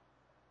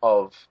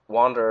of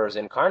wanderers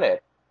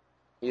incarnate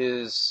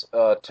is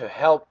to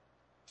help,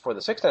 for the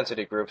 6th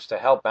density groups, to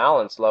help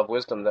balance love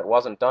wisdom that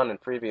wasn't done in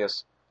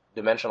previous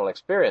dimensional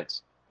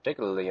experience,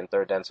 particularly in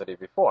 3rd density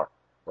before.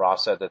 Ra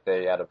said that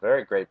they had a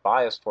very great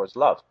bias towards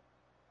love.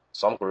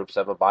 Some groups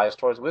have a bias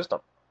towards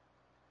wisdom,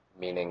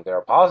 meaning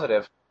they're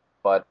positive,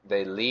 but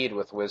they lead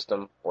with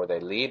wisdom or they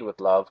lead with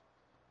love,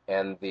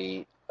 and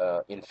the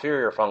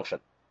inferior function,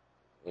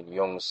 in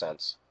Jung's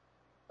sense,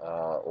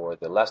 or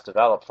the less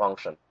developed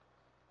function,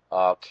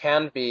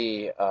 can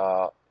be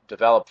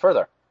developed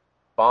further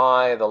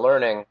by the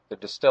learning, the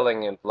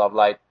distilling in love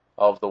light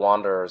of the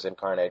wanderers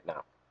incarnate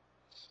now.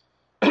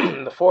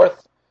 The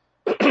fourth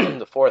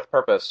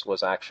purpose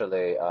was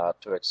actually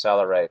to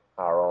accelerate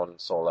our own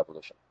soul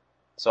evolution.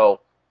 So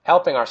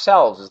helping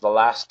ourselves is the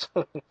last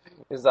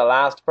is the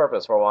last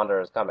purpose for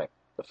wanderers coming.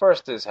 The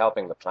first is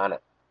helping the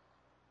planet,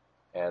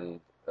 and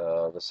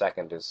the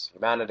second is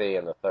humanity,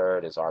 and the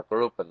third is our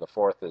group, and the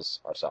fourth is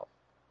ourselves.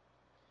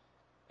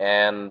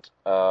 And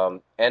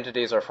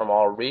entities are from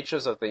all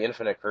reaches of the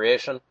infinite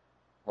creation.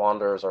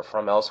 Wanderers are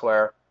from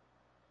elsewhere,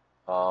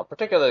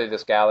 particularly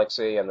this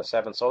galaxy and the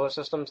 7 solar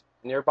systems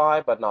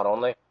nearby, but not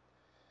only.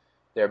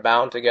 They're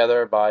bound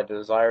together by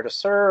desire to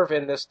serve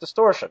in this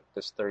distortion,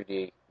 this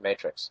 3D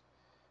matrix.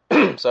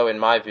 So in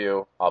my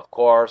view, of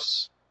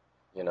course,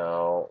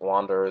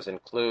 wanderers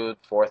include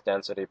 4th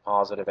density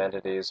positive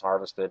entities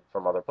harvested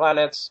from other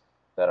planets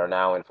that are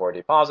now in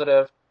 4D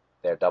positive.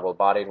 They're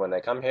double-bodied when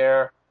they come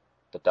here.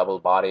 The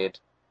double-bodied,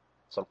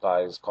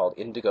 sometimes called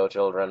indigo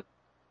children,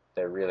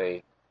 they're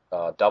really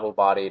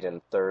double-bodied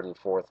in 3rd and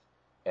 4th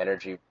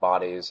energy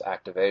bodies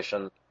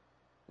activation.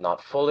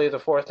 Not fully the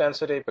 4th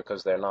density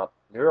because they're not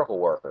miracle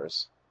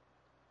workers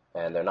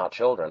and they're not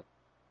children.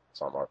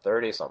 Some are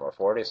 30, some are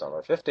 40, some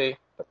are 50,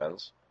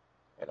 depends.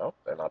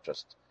 They're not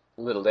just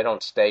little, they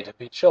don't stay to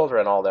be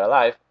children all their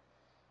life,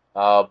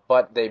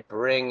 but they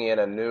bring in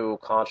a new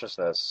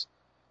consciousness,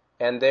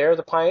 and they're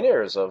the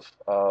pioneers of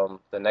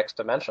the next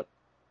dimension.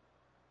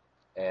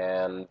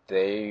 And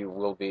they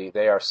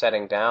are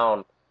setting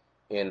down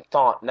in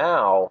thought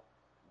now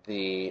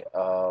the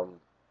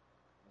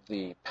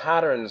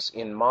patterns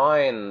in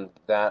mind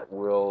that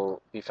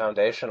will be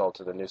foundational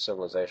to the new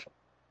civilization,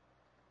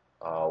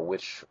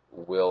 which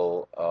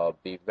will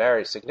be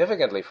very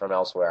significantly from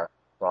elsewhere.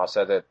 Ross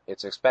said that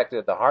it's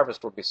expected the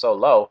harvest will be so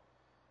low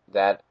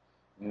that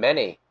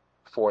many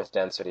 4th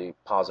density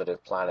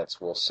positive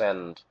planets will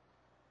send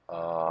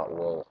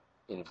will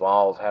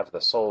have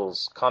the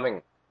souls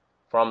coming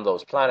from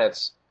those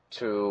planets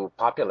to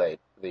populate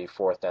the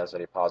fourth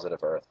density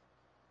positive Earth,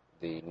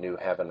 the new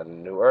heaven and the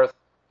new Earth,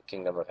 the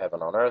kingdom of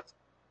heaven on Earth,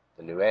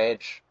 the new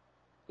age,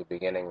 the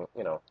beginning,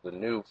 the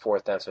new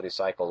fourth density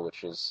cycle,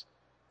 which is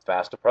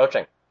fast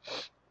approaching.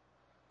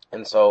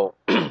 And so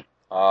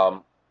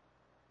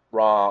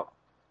Ra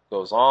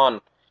goes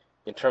on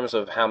in terms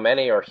of how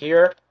many are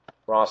here.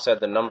 Ra said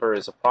the number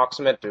is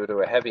approximate due to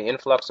a heavy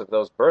influx of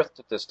those birthed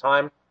at this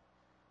time,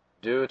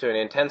 due to an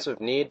intensive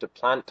need to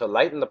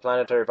lighten the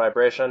planetary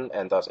vibration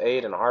and thus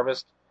aid in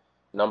harvest.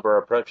 Number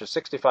approaches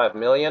 65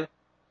 million.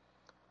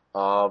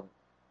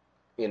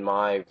 In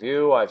my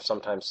view, I've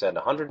sometimes said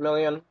 100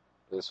 million.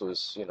 This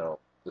was,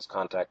 this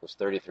contact was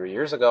 33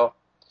 years ago.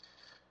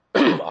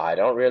 I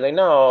don't really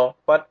know,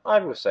 but I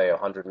would say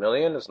 100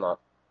 million is not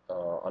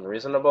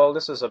unreasonable.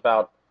 This is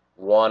about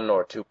 1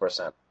 or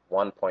 2%,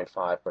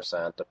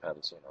 1.5%,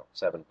 depends,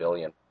 7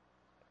 billion.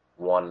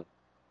 100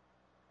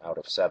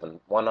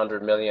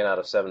 million out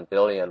of 7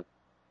 billion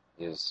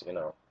is,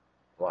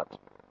 what,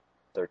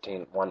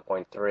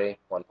 1.3,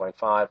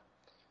 1.5.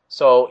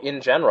 So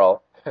in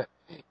general,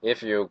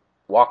 if you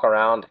walk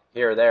around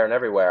here, there, and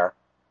everywhere,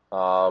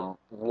 1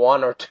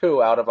 or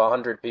 2 out of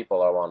 100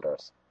 people are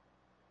wanderers.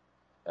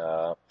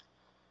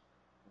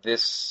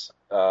 This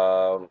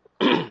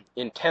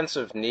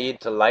intensive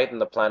need to lighten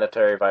the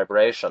planetary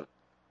vibration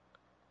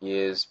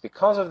is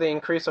because of the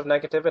increase of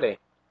negativity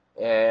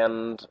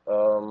and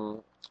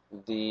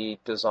the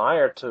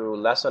desire to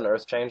lessen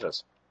Earth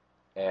changes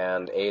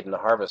and aid in the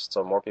harvest,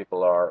 so more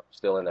people are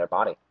still in their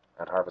body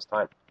at harvest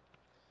time.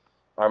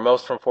 Are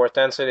most from fourth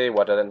density?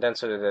 What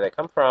density do they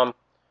come from?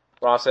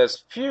 Ra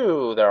says,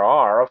 few there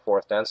are of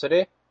fourth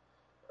density.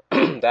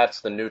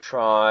 That's the new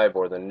tribe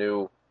or the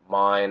new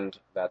mind.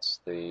 That's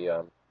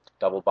the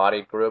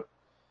double-bodied group.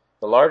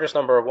 The largest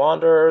number of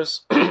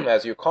wanderers,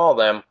 as you call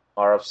them,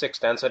 are of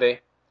sixth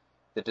density.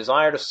 The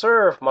desire to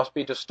serve must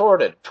be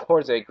distorted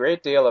towards a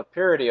great deal of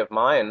purity of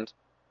mind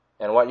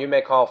and what you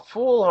may call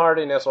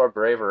foolhardiness or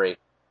bravery,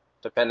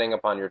 depending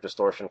upon your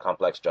distortion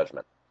complex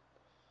judgment.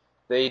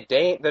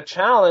 The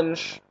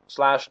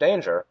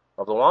challenge/danger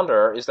of the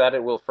wanderer is that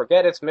it will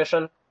forget its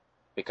mission,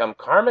 become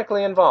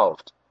karmically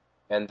involved,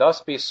 and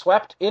thus be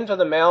swept into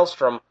the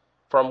maelstrom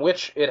from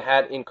which it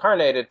had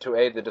incarnated to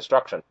aid the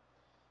destruction.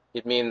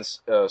 It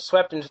means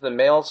swept into the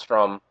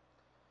maelstrom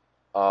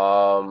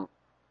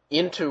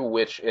into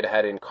which it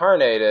had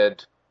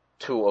incarnated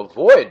to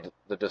avoid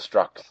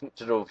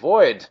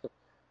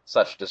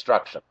such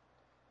destruction.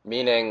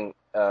 Meaning,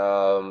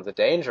 the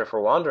danger for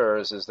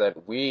wanderers is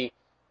that we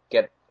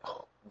get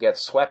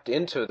swept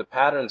into the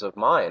patterns of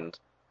mind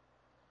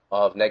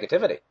of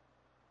negativity,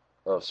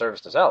 of service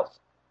to self,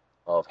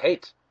 of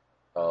hate,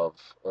 of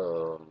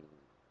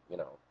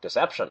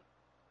deception,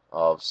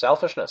 of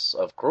selfishness,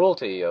 of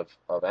cruelty, of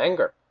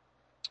anger,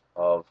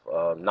 of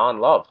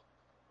non-love,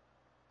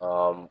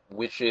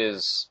 which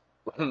is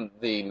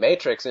the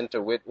matrix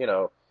into which,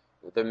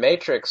 the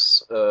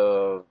matrix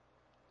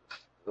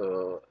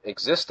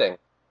existing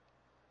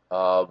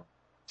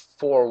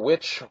for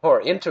which or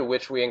into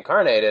which we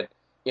incarnated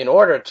in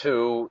order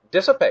to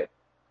dissipate,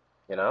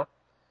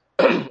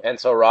 And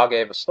so Ra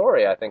gave a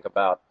story, I think,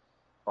 about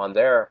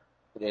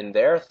in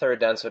their third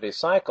density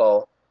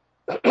cycle,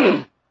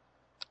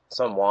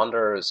 some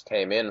wanderers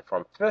came in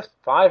from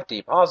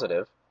 5D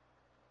positive,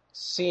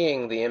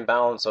 seeing the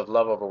imbalance of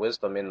love over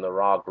wisdom in the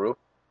Ra group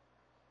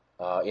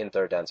in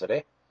third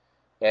density,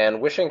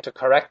 and wishing to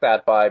correct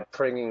that by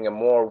bringing a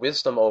more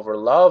wisdom over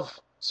love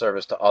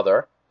service to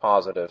other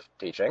positive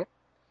teaching.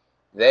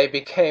 They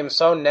became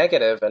so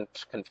negative and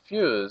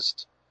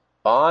confused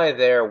by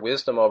their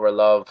wisdom over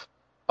love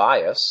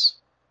bias,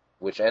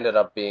 which ended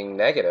up being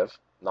negative,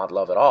 not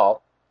love at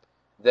all,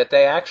 that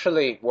they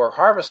actually were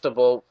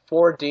harvestable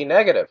 4D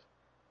negative.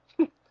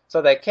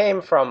 So they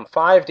came from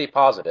 5D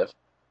positive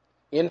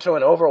into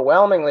an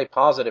overwhelmingly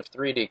positive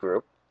 3D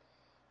group.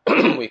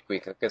 we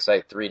could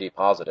say 3D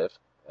positive,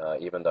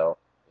 even though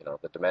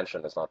the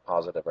dimension is not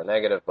positive or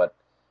negative, but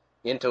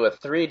into a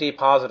 3D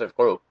positive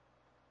group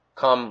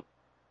come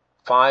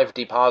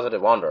 5D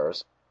positive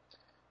wanderers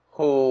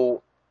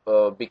who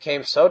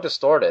became so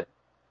distorted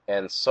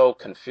and so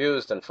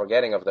confused and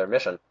forgetting of their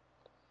mission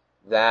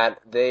that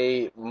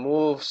they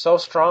move so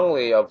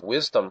strongly of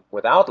wisdom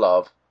without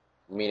love,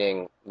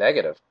 meaning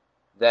negative,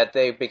 that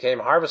they became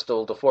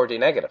harvestable to 4D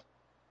negative.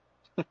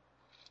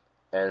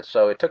 And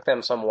so it took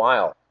them some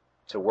while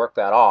to work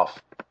that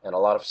off, and a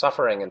lot of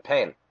suffering and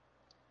pain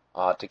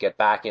to get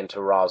back into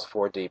Ra's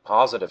 4D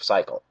positive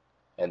cycle,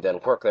 and then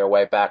work their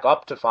way back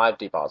up to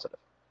 5D positive.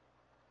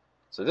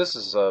 So this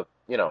is a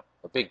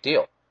big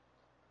deal.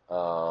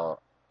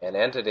 An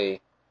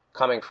entity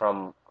coming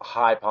from a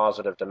high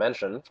positive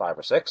dimension, 5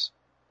 or 6,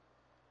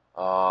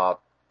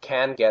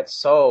 can get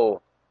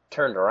so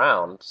turned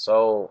around,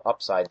 so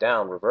upside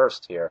down,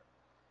 reversed here,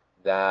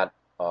 that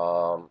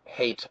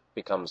hate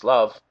becomes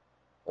love,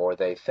 or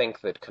they think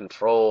that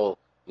control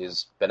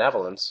is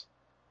benevolence,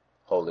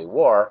 holy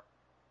war.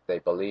 They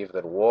believe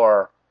that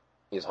war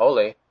is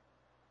holy,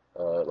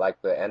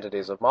 like the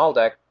entities of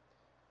Maldek,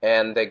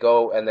 and they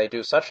go and they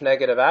do such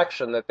negative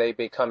action that they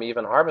become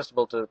even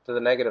harvestable to the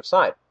negative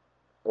side,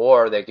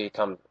 or they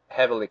become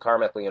heavily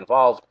karmically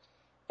involved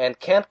and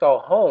can't go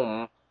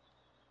home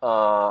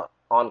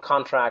on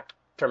contract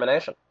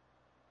termination.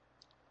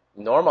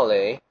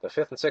 Normally, the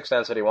fifth and sixth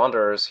density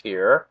wanderers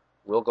here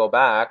will go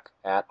back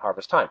at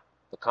harvest time.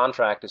 The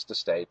contract is to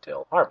stay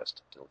till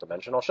harvest, till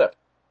dimensional shift.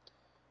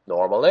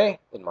 Normally,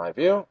 in my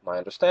view, my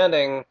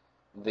understanding,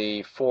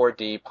 the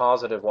 4D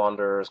positive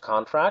wanderers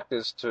contract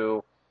is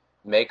to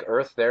make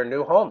Earth their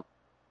new home.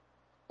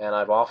 And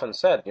I've often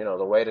said,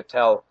 the way to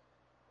tell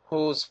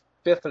who's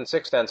fifth and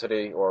sixth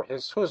density, or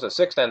who's a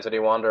sixth density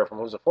wanderer from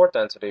who's a fourth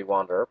density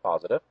wanderer,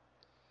 positive,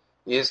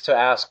 is to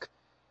ask,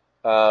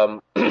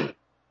 do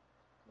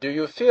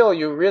you feel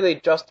you really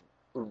just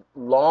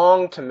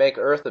long to make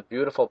Earth a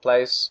beautiful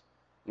place?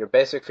 Your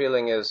basic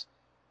feeling is,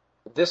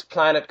 this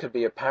planet could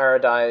be a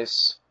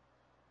paradise.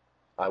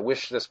 I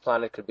wish this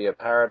planet could be a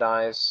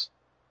paradise.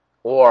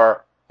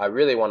 Or, I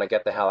really want to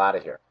get the hell out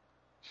of here.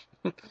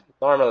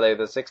 Normally,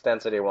 the sixth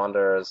density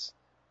wanderers,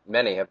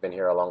 many have been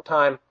here a long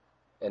time,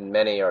 and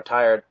many are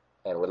tired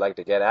and would like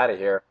to get out of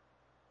here.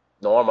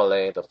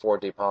 Normally, the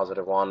 4D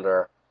positive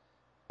wanderer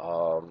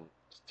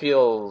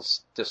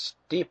feels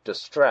deep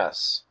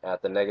distress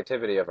at the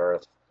negativity of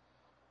Earth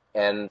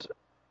and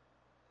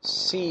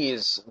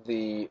sees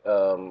the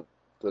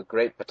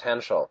great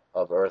potential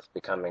of Earth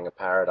becoming a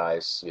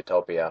paradise,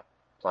 utopia,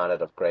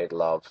 planet of great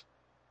love,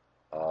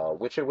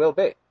 which it will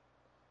be,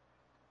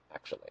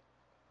 actually,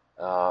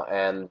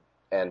 and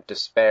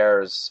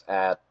despairs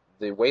at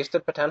the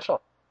wasted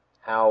potential,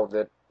 how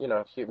that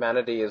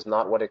humanity is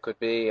not what it could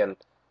be, and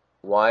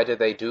why did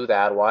they do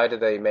that? Why did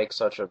they make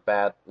such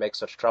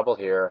trouble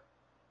here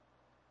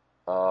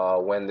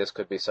when this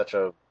could be such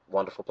a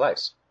wonderful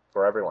place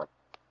for everyone?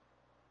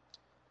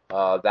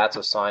 That's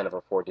a sign of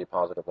a 4D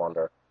positive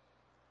wonder.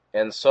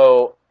 And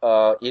so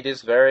it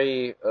is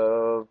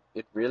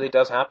it really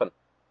does happen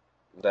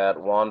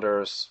that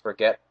wanderers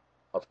forget,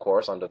 of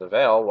course, under the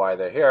veil, why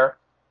they're here,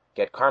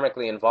 get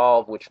karmically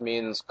involved, which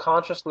means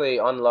consciously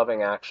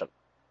unloving action,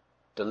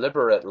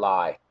 deliberate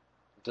lie,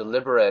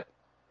 deliberate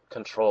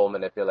control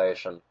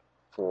manipulation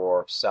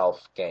for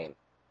self-gain.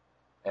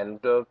 And,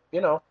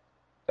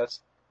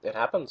 it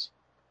happens.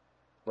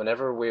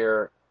 Whenever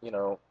we're,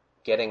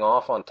 getting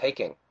off on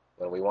taking,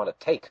 when we want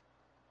to take,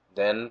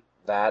 then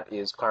that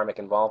is karmic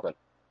involvement.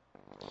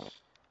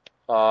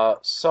 And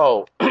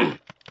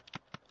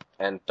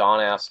Don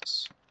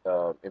asks,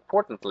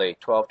 importantly,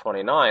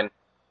 1229,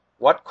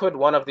 what could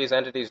one of these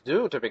entities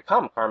do to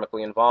become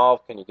karmically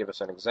involved? Can you give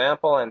us an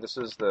example? And this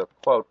is the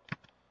quote,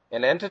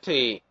 an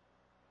entity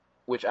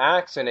which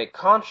acts in a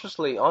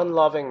consciously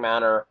unloving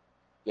manner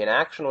in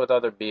action with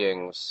other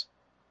beings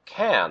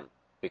can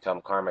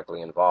become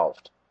karmically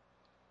involved.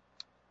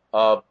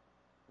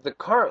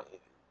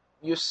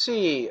 You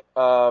see,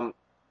 the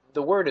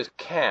word is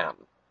can,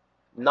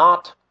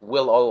 not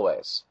will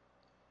always.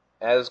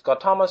 As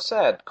Gautama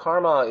said,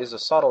 karma is a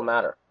subtle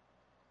matter,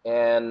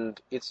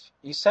 and it's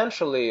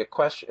essentially a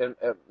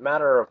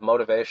matter of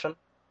motivation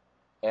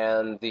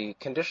and the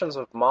conditions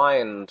of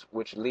mind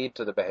which lead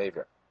to the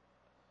behavior.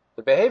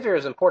 The behavior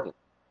is important,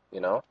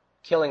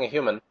 killing a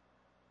human,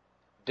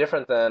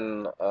 different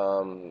than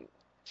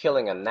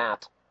killing a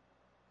gnat,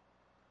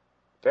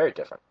 very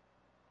different,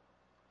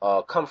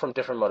 come from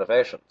different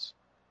motivations.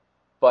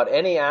 But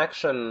any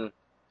action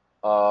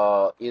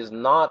is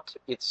not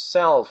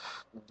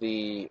itself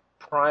the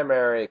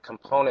primary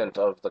component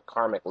of the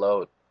karmic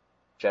load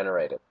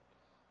generated.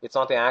 It's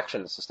not the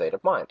action, it's the state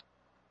of mind.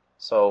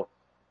 So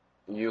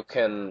you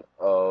can,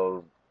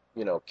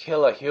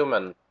 kill a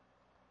human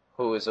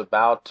who is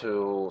about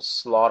to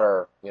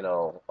slaughter,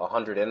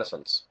 100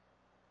 innocents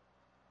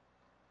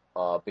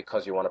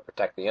because you want to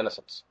protect the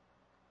innocents.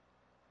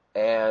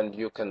 And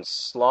you can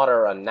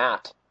slaughter a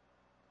gnat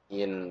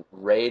in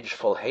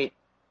rageful hate,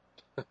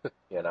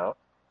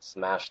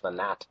 smash the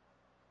gnat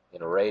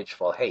in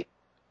rageful hate.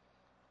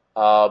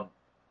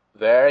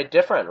 Very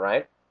different,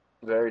 right?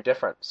 Very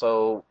different.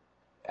 So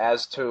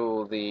as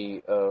to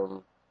the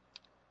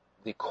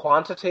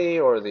quantity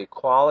or the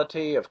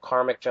quality of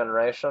karmic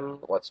generation,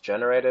 what's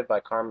generated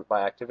by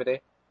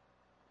activity,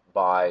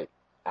 by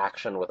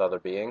action with other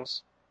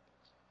beings,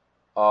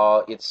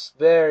 it's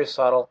very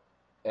subtle,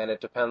 and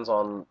it depends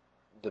on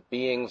the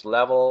being's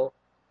level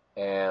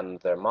and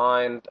their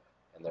mind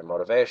and their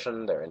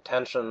motivation, their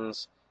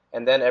intentions,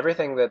 and then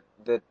everything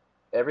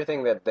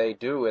that they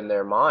do in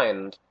their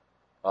mind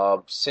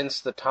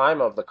since the time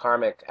of the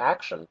karmic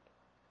action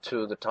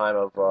to the time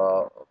of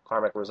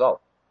karmic result.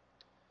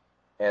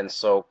 And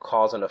so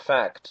cause and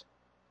effect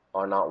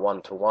are not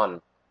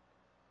one-to-one,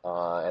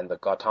 and the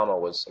Gautama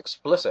was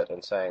explicit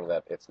in saying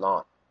that it's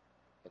not.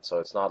 And so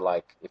it's not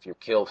like if you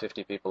kill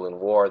 50 people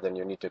in war, then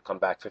you need to come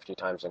back 50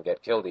 times and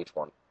get killed each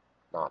one.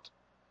 Not.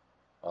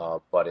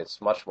 But it's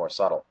much more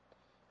subtle.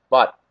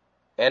 But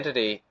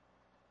entity,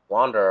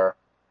 wanderer,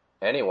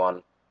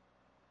 anyone,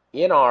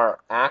 in our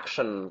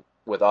action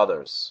with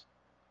others,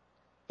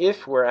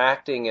 if we're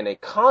acting in a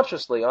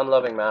consciously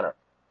unloving manner,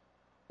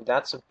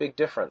 That's a big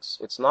difference.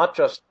 It's not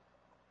just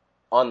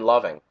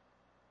unloving.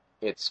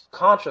 It's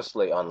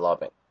consciously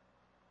unloving,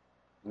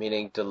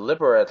 meaning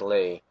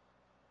deliberately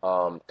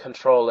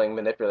controlling,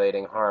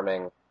 manipulating,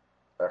 harming,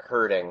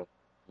 hurting,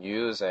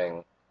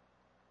 using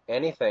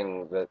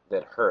anything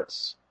that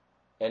hurts,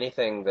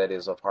 anything that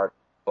is of heart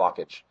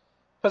blockage.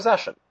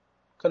 Possession,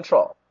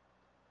 control.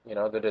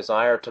 The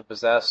desire to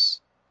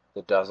possess,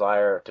 the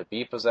desire to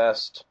be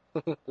possessed,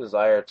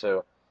 desire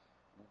to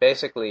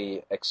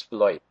basically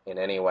exploit in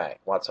any way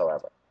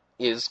whatsoever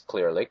is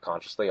clearly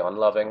consciously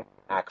unloving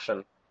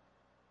action,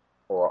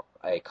 or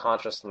a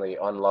consciously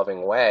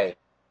unloving way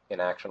in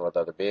action with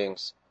other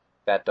beings.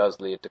 That does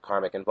lead to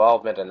karmic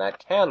involvement, and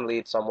that can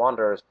lead some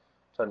wanderers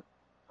to...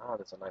 Oh,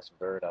 there's a nice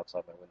bird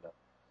outside my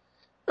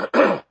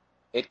window.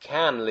 It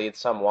can lead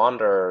some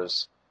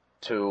wanderers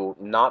to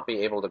not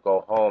be able to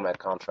go home at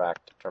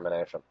contract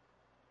termination.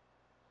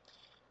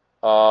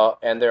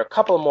 And there are a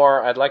couple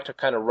more. I'd like to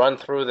kind of run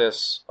through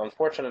this.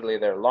 Unfortunately,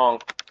 they're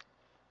long.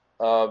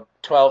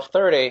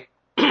 1230,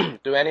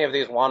 do any of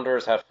these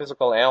wanderers have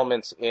physical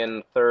ailments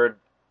in third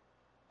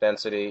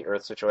density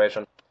Earth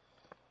situation?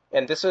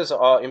 And this is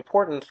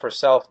important for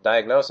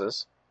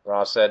self-diagnosis.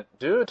 Ross said,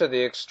 due to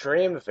the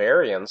extreme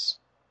variance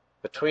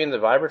between the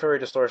vibratory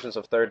distortions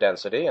of third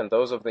density and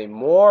those of the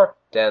more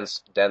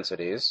dense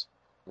densities,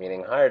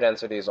 meaning higher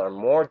densities are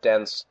more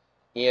dense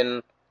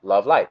in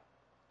love-light,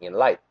 in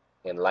light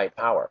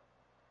power.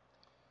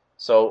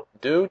 So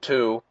due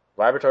to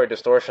vibratory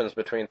distortions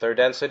between third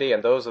density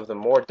and those of the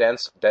more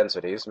dense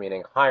densities,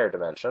 meaning higher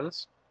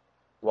dimensions,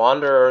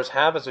 wanderers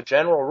have as a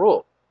general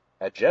rule,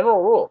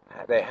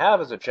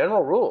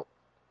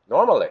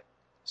 normally,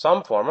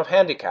 some form of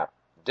handicap,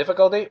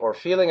 difficulty, or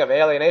feeling of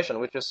alienation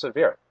which is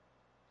severe.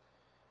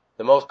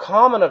 The most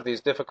common of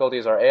these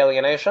difficulties are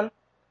alienation,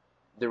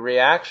 the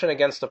reaction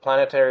against the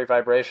planetary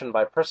vibration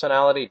by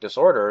personality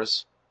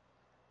disorders,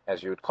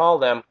 as you would call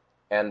them,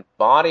 and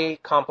body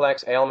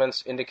complex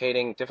ailments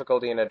indicating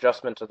difficulty in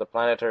adjustment to the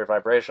planetary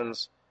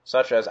vibrations,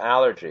 such as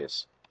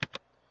allergies.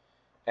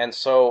 And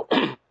so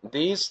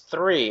these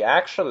three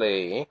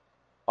actually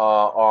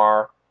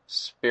are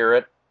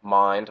spirit,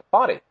 mind,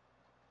 body.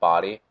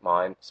 Body,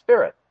 mind,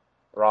 spirit.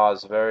 Ra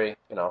is very,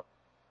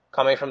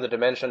 coming from the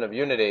dimension of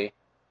unity.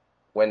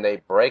 When they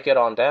break it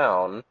on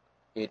down,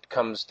 it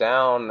comes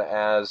down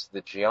as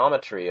the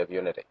geometry of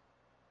unity.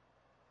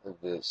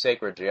 The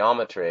sacred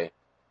geometry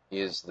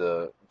is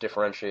the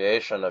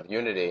differentiation of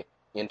unity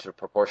into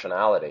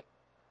proportionality.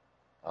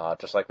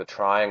 Just like the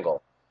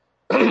triangle,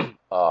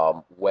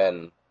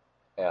 when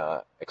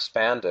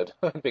expanded,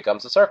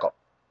 becomes a circle.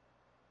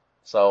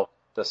 So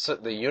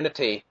the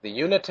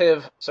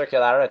unitive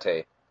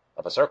circularity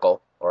of a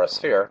circle or a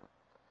sphere,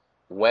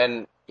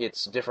 when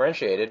it's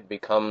differentiated,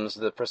 becomes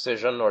the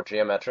precision or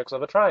geometrics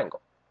of a triangle.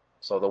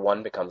 So the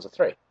 1 becomes a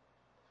 3.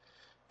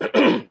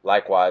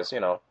 Likewise,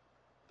 the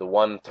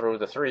 1 through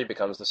the 3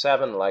 becomes the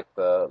 7, like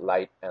the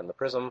light and the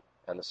prism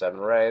and the 7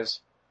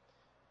 rays.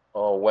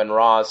 When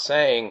Ra is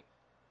saying,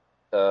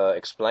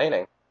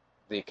 explaining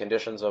the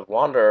conditions of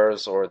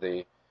wanderers or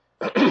the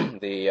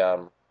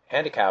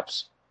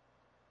handicaps,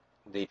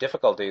 the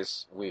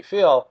difficulties we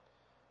feel,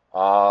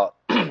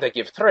 they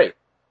give 3: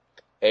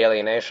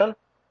 alienation,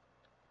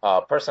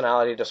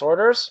 personality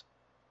disorders,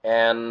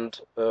 and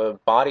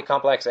body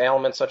complex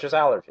ailments such as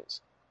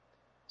allergies.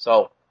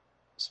 So,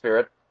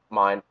 spirit,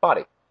 mind,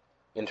 body.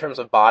 In terms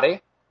of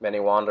body, many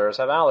wanderers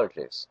have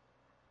allergies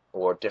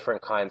or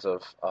different kinds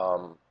of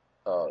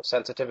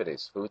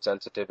sensitivities, food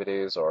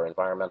sensitivities or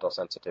environmental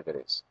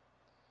sensitivities.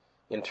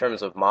 In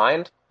terms of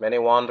mind, many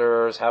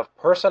wanderers have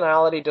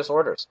personality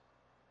disorders.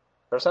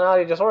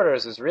 Personality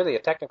disorders is really a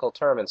technical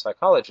term in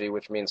psychology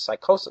which means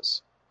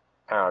psychosis,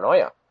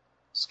 paranoia,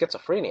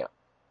 schizophrenia,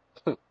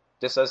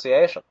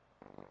 dissociation,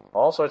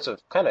 all sorts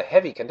of kind of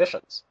heavy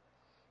conditions.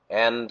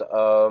 And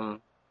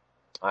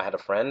I had a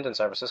friend in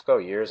San Francisco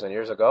years and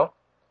years ago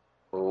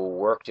who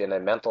worked in a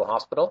mental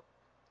hospital,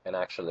 and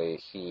actually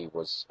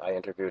I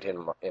interviewed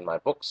him in my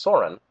book,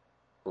 Soren,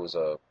 who's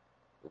a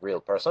real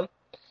person,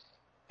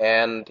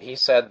 and he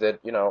said that,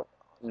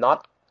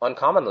 not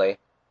uncommonly,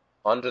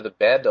 under the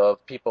bed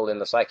of people in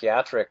the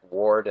psychiatric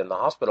ward in the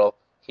hospital,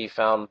 he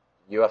found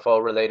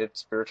UFO-related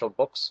spiritual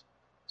books,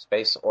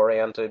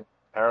 space-oriented,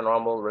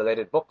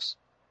 paranormal-related books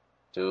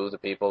to the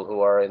people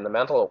who are in the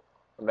mental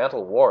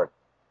ward.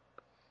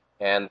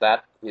 And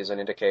that is an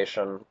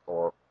indication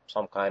or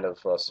some kind of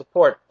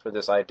support for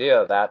this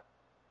idea that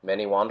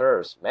many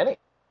wanderers, it's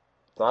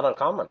not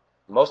uncommon,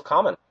 most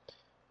common,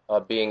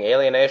 being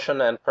alienation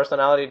and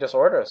personality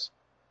disorders.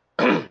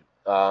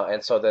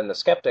 And so then the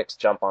skeptics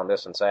jump on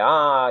this and say,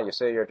 you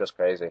see, you're just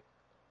crazy.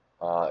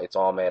 It's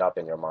all made up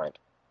in your mind.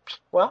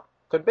 Well,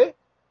 could be.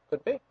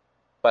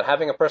 But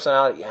having a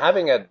personality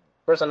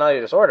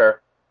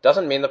disorder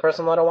doesn't mean the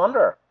person's not a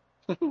wanderer.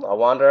 A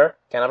wanderer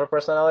can have a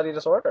personality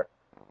disorder.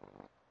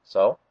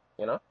 So,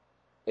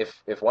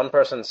 if one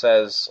person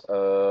says,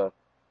 I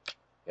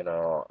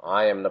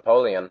am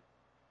Napoleon,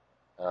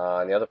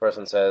 and the other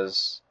person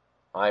says,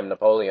 I'm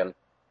Napoleon,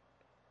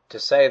 to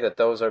say that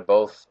those are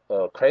both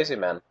crazy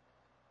men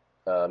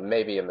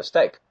may be a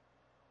mistake.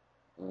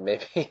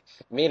 Maybe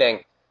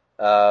meaning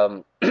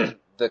the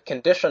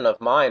condition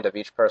of mind of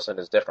each person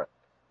is different.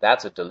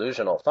 That's a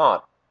delusional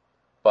thought.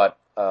 But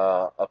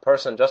a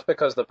person, just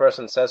because the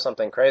person says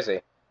something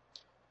crazy,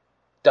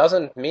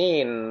 doesn't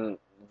mean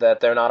that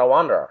they're not a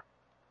wanderer.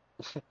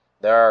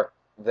 There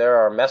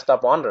are messed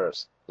up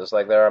wanderers, just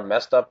like there are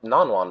messed up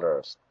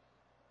non-wanderers.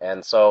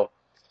 And so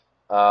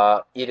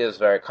it is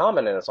very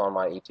common, and it's on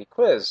my ET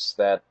quiz,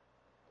 that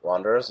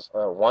wanderers,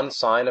 one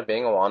sign of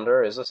being a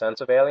wanderer is a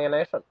sense of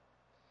alienation.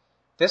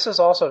 This is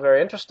also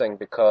very interesting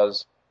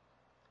because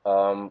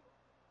the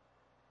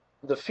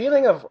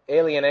feeling of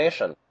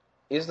alienation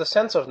is the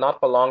sense of not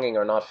belonging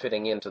or not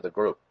fitting into the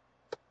group,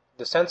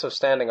 the sense of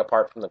standing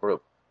apart from the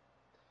group.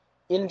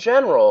 In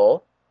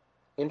general,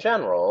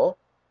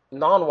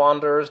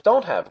 non-wanderers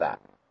don't have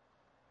that.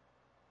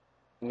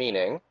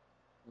 Meaning,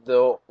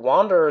 the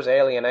wanderer's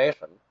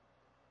alienation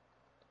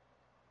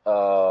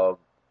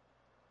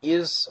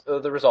is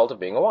the result of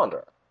being a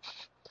wanderer.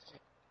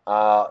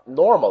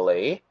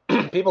 Normally,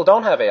 people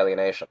don't have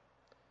alienation.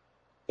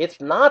 It's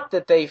not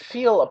that they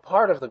feel a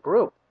part of the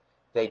group.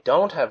 They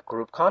don't have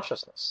group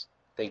consciousness.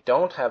 They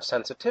don't have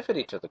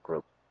sensitivity to the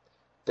group.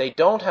 They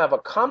don't have a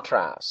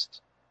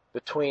contrast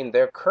between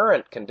their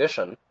current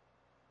condition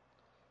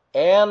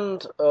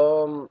and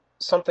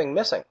something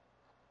missing.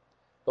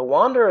 The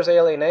wanderer's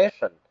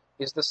alienation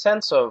is the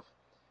sense of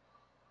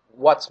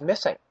what's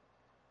missing.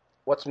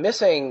 What's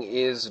missing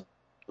is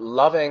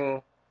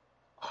loving,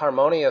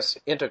 harmonious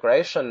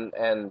integration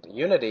and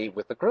unity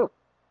with the group.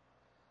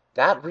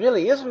 That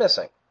really is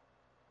missing.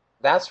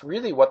 That's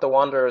really what the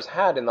wanderers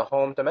had in the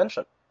home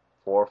dimension,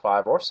 4,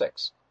 5, or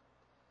 6.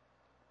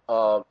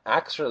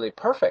 Actually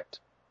perfect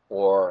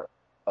or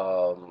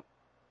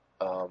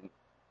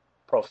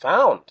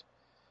profound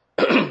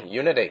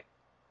unity,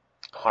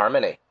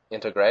 harmony,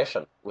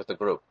 integration with the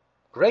group.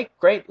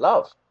 Great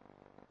love.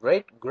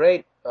 Great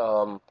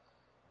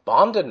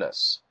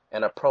bondedness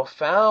and a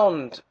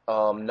profound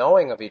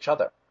knowing of each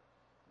other.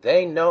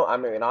 They know,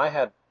 I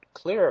had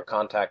clear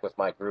contact with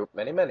my group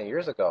many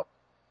years ago,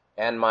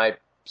 and my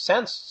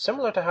sense,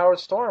 similar to Howard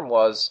Storm,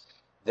 was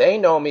they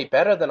know me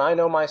better than I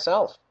know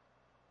myself.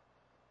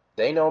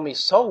 They know me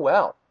so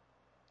well.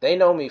 They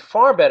know me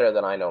far better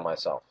than I know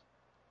myself.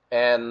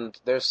 And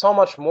there's so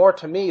much more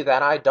to me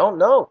that I don't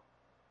know.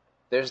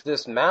 There's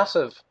this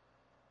massive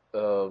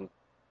beingness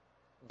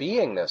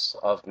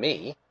of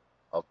me,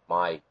 of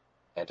my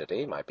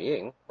entity, my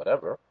being,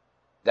 whatever,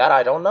 that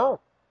I don't know.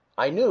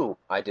 I knew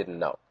I didn't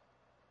know.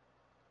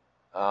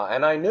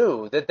 And I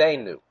knew that they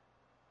knew.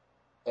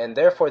 And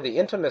therefore the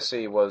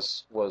intimacy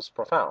was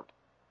profound.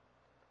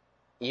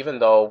 Even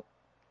though,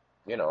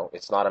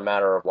 it's not a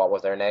matter of what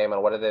was their name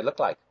and what did they look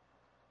like.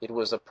 It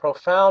was a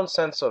profound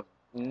sense of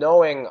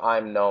knowing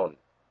I'm known,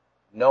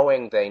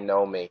 knowing they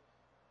know me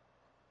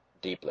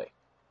deeply,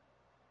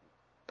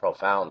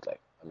 profoundly,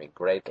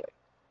 greatly.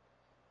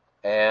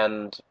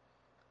 And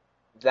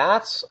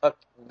that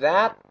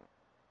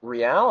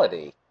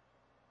reality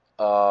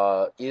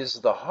is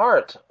the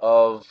heart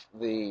of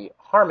the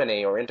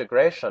harmony or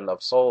integration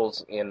of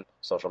souls in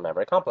social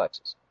memory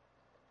complexes.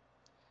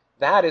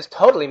 That is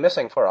totally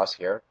missing for us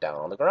here down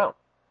on the ground.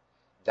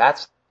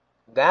 That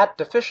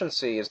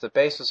deficiency is the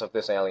basis of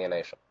this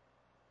alienation.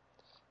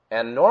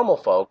 And normal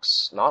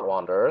folks, not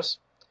wanderers,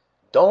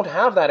 don't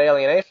have that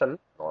alienation,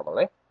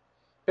 normally,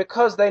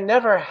 because they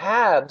never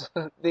had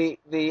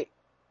the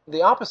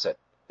opposite.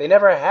 They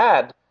never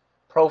had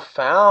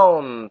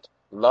profound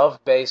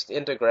love-based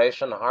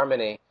integration,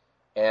 harmony,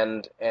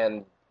 and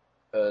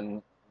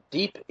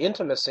deep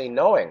intimacy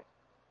knowing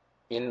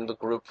in the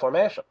group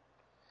formation.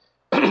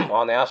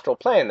 On the astral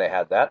plane they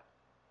had that,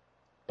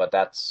 but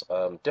that's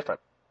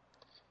different.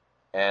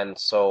 And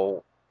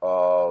so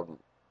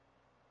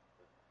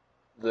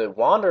the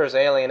wanderer's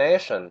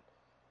alienation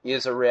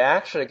is a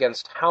reaction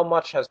against how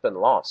much has been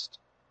lost.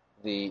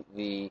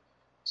 The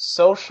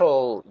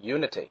social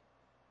unity,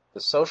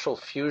 the social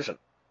fusion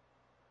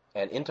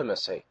and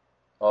intimacy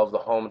of the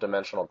home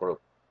dimensional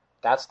group.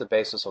 That's the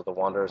basis of the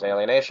wanderer's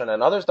alienation,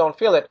 and others don't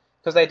feel it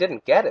because they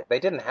didn't get it. They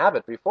didn't have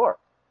it before.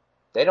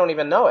 They don't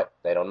even know it.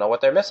 They don't know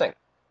what they're missing.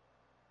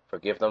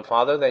 Forgive them,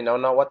 Father, they know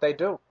not what they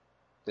do.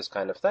 This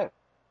kind of thing.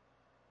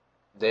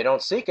 They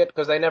don't seek it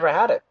because they never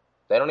had it.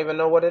 They don't even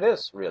know what it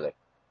is, really,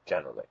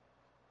 generally.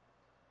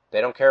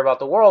 They don't care about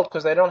the world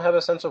because they don't have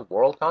a sense of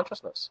world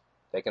consciousness.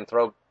 They can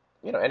throw,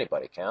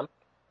 anybody can,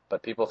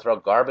 but people throw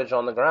garbage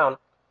on the ground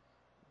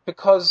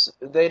because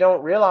they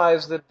don't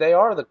realize that they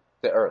are the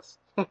earth,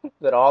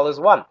 that all is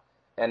one.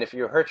 And if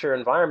you hurt your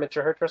environment,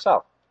 you hurt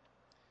yourself.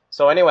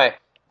 So anyway,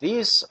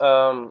 these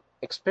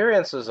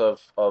experiences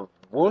of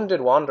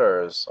wounded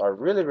wanderers are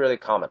really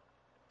common.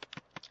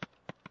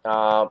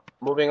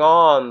 Moving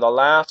on, the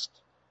last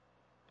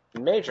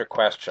major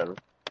question.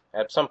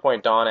 At some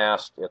point, Don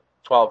asked at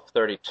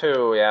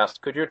 12:32. He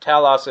asked, "Could you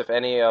tell us if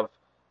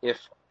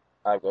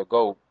I will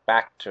go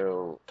back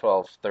to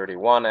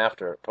 12:31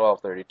 after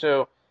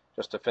 12:32,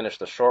 just to finish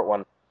the short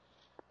one."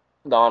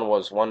 Don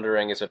was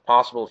wondering, is it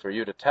possible for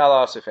you to tell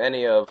us if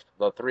any of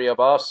the three of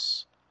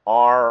us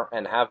are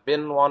and have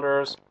been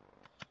wanderers.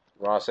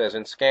 Ra says,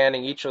 in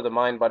scanning each of the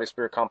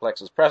mind-body-spirit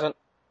complexes present,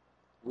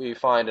 we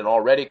find an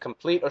already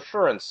complete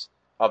assurance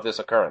of this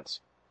occurrence,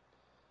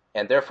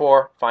 and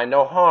therefore find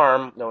no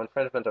harm, no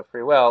infringement of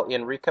free will,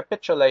 in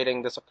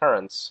recapitulating this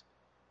occurrence.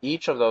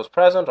 Each of those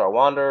present are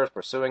wanderers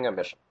pursuing a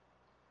mission.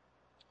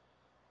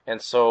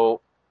 And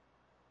so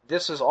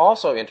this is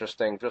also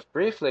interesting, just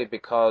briefly,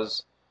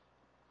 because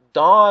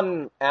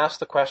Don asked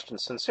the question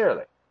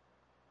sincerely.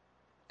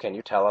 Can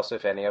you tell us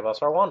if any of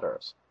us are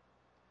wanderers?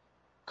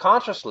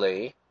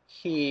 Consciously,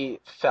 he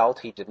felt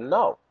he didn't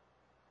know.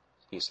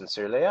 He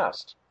sincerely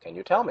asked, can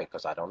you tell me?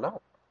 Because I don't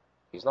know.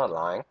 He's not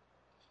lying.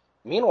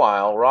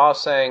 Meanwhile, Ra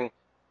saying,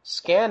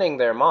 scanning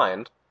their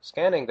mind,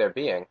 scanning their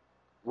being,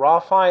 Ra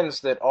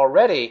finds that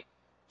already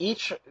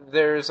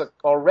there's a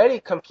already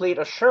complete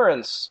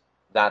assurance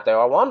that there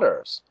are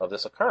wanderers, of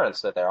this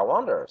occurrence that there are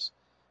wanderers.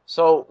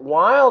 So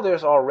while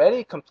there's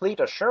already complete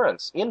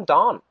assurance in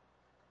Don,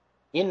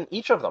 in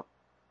each of them,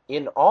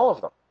 in all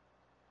of them,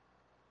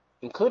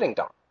 including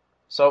Don.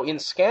 So in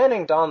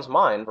scanning Don's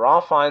mind,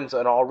 Ra finds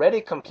an already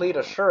complete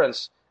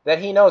assurance that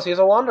he knows he's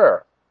a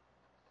wanderer.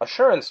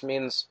 Assurance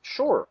means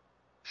sure,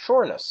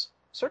 sureness,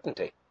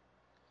 certainty.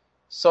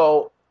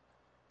 So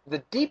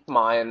the deep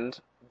mind,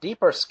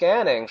 deeper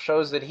scanning,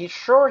 shows that he's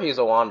sure he's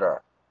a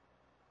wanderer.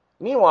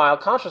 Meanwhile,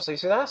 consciously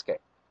he's asking.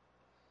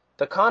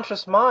 The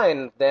conscious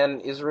mind then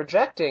is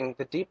rejecting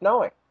the deep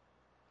knowing,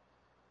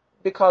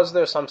 because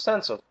there's some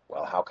sense of,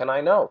 well, how can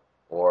I know?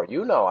 Or,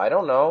 you know, I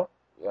don't know.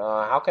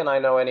 How can I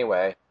know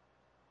anyway?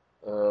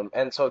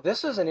 And so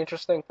this is an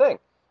interesting thing.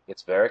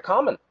 It's very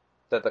common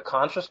that the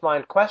conscious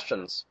mind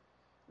questions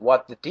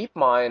what the deep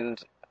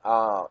mind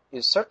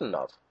is certain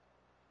of.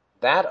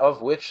 That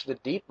of which the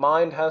deep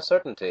mind has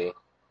certainty,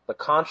 the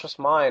conscious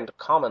mind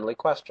commonly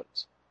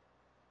questions.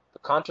 The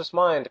conscious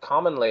mind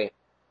commonly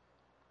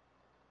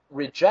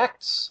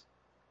rejects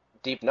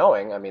deep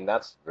knowing. I mean,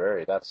 that's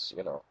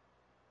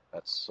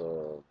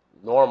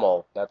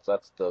normal.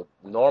 That's the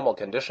normal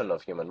condition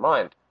of human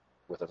mind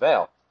with a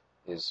veil,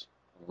 is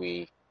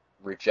we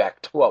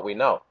reject what we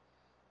know.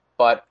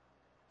 But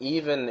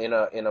even in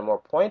a more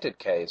pointed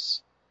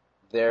case,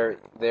 there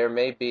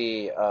may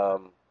be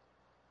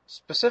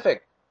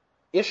specific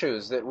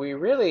issues that we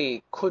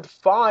really could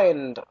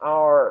find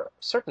our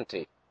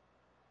certainty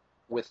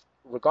with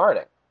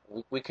regarding.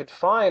 We could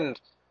find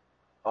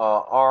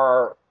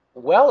our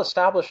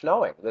well-established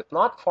knowing that's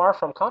not far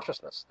from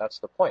consciousness. That's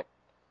the point.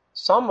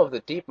 Some of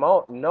the deep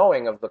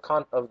knowing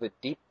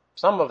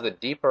some of the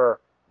deeper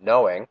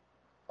knowing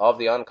of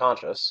the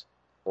unconscious,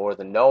 or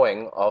the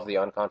knowing of the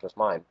unconscious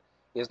mind,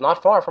 is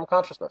not far from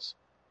consciousness,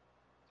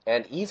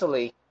 and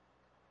easily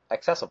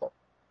accessible,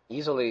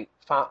 easily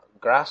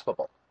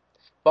graspable.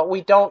 But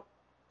we don't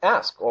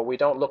ask, or we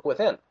don't look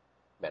within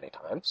many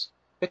times,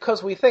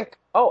 because we think,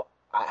 oh,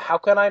 how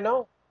can I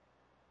know?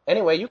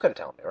 Anyway, you can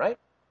tell me, right?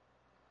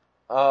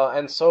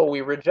 And so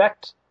we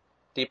reject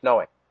deep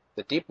knowing.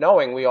 The deep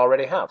knowing we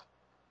already have.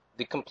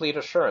 The complete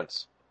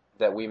assurance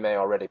that we may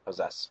already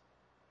possess.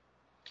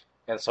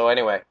 And so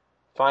anyway,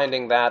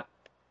 finding that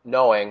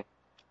knowing,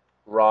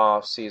 Ra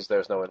sees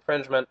there's no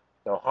infringement,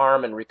 no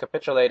harm in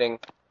recapitulating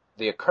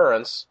the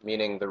occurrence,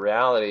 meaning the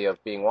reality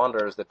of being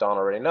wanderers that Don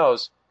already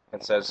knows,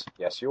 and says,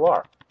 yes, you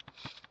are.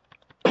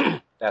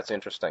 That's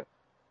interesting.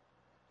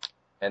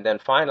 And then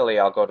finally,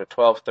 I'll go to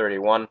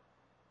 1231,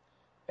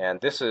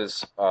 and this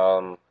is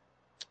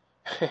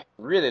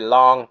really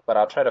long, but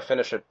I'll try to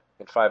finish it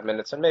in 5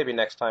 minutes, and maybe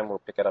next time we'll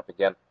pick it up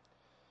again.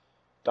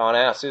 Don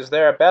asks, is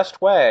there a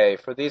best way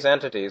for these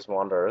entities,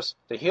 wanderers,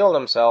 to heal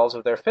themselves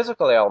of their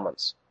physical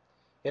ailments?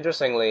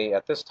 Interestingly,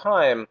 at this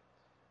time,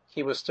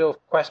 he was still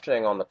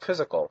questioning on the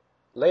physical.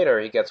 Later,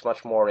 he gets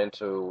much more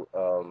into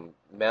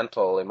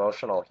mental,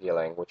 emotional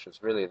healing, which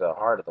is really the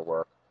heart of the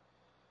work.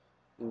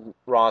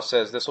 Ra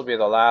says this will be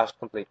the last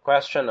complete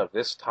question of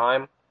this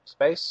time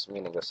space,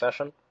 meaning the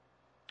session.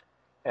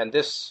 And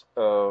this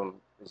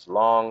is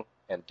long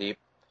and deep.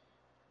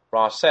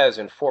 Ra says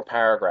in 4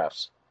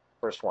 paragraphs.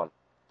 First one,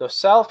 the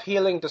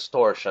self-healing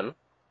distortion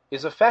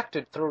is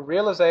affected through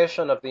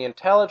realization of the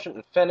intelligent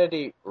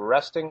infinity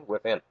resting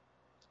within.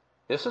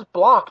 This is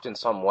blocked in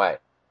some way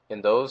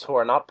in those who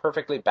are not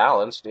perfectly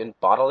balanced in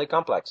bodily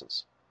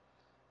complexes.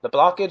 The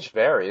blockage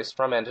varies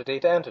from entity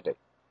to entity.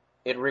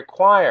 It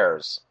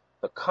requires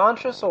the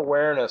conscious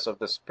awareness of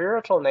the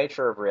spiritual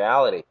nature of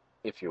reality,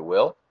 if you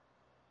will,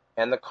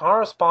 and the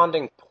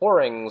corresponding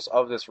pourings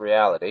of this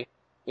reality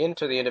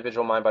into the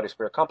individual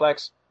mind-body-spirit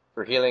complex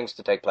for healings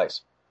to take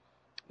place.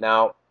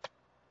 Now,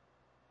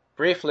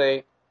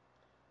 briefly,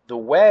 the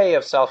way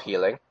of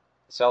self-healing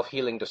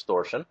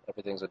distortion,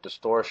 everything's a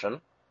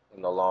distortion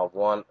in the law of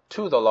one,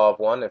 to the law of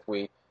one if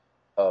we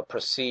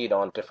proceed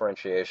on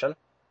differentiation.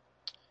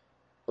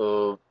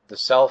 The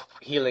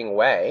self-healing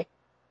way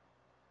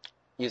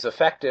is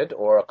affected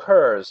or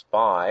occurs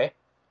by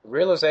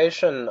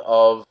realization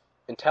of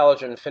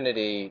intelligent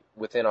infinity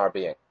within our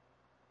being.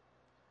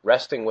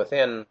 Resting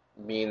within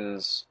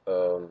means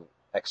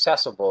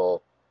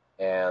accessible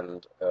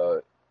and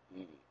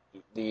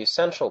the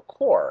essential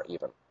core,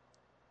 even,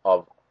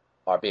 of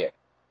our being.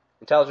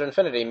 Intelligent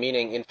infinity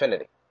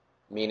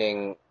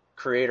meaning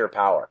creator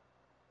power,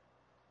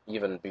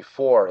 even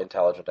before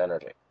intelligent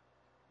energy,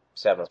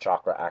 seventh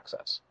chakra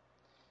access.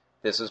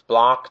 This is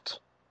blocked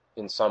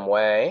in some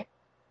way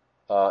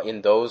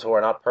in those who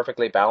are not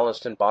perfectly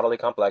balanced in bodily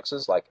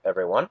complexes, like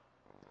everyone,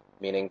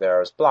 meaning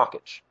there is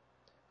blockage.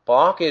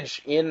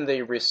 Blockage in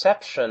the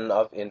reception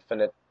of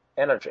infinite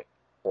energy,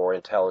 or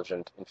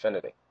intelligent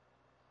infinity,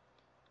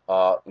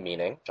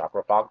 meaning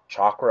chakra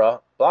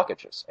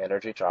blockages,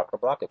 energy chakra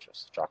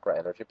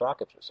energy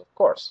blockages, of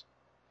course.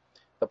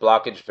 The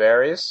blockage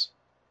varies.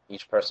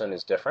 Each person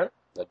is different,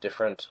 a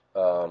different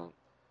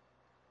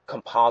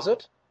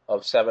composite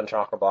of 7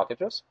 chakra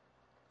blockages.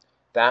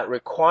 That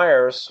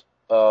requires,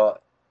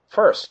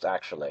 first,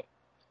 actually,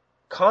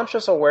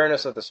 conscious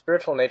awareness of the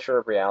spiritual nature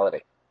of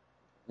reality.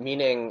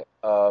 Meaning,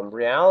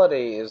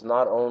 reality is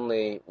not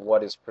only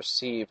what is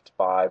perceived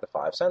by the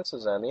 5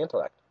 senses and the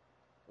intellect.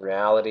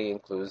 Reality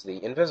includes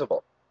the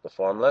invisible, the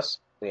formless,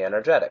 the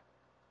energetic,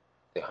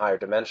 the higher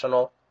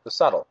dimensional, the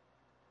subtle.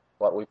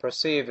 What we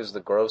perceive is the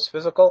gross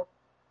physical.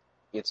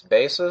 Its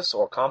basis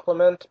or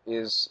complement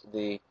is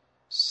the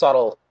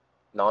subtle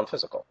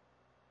non-physical.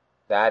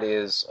 That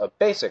is a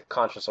basic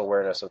conscious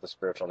awareness of the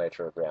spiritual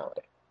nature of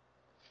reality.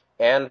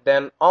 And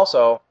then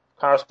also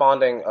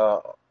corresponding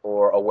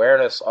or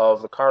awareness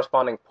of the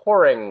corresponding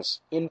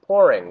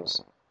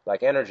inpourings,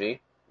 like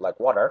energy, like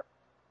water,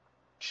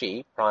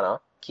 chi, prana,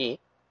 ki,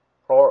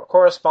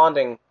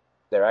 corresponding,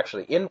 they're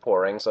actually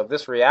inpourings of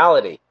this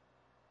reality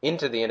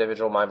into the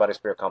individual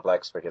mind-body-spirit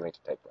complex for healing to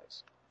take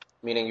place.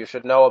 Meaning you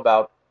should know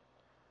about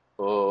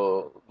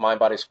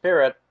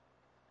mind-body-spirit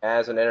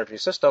as an energy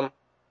system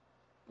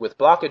with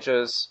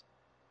blockages,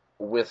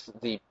 with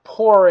the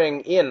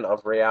pouring in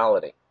of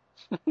reality.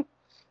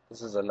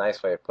 This is a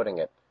nice way of putting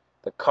it.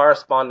 The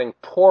corresponding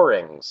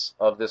pourings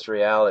of this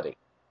reality.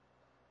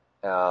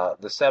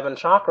 The 7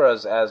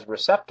 chakras as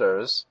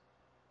receptors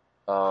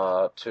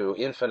to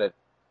intelligent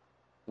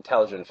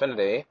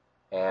infinity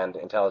and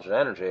intelligent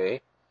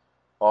energy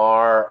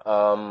are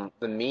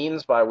the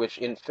means by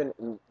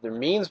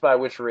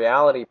which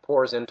reality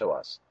pours into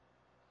us.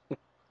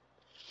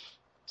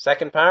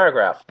 Second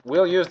paragraph.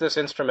 We'll use this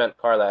instrument,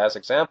 Carla, as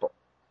example.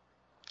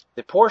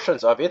 The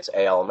portions of its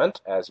ailment,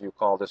 as you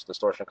call this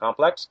distortion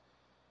complex,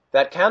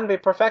 that can be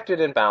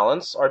perfected in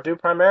balance are due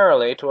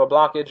primarily to a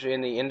blockage in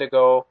the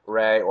indigo,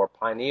 ray, or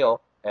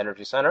pineal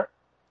energy center,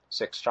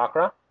 6th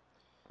chakra.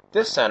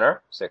 This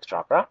center, 6th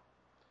chakra,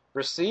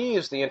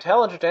 receives the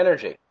intelligent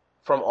energy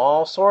from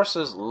all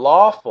sources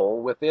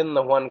lawful within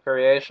the one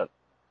creation.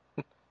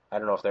 I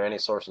don't know if there are any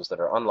sources that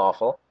are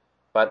unlawful,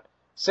 but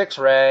 6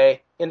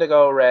 ray,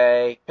 indigo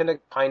ray,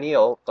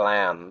 pineal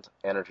gland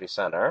energy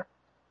center,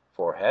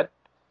 forehead.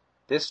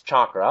 This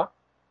chakra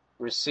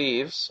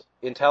receives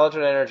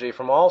intelligent energy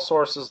from all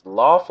sources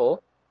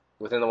lawful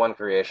within the one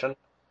creation,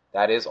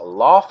 that is,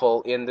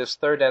 lawful in this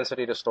third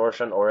density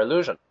distortion or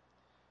illusion,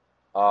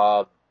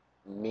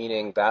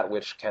 meaning that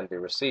which can be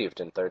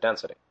received in third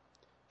density.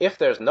 If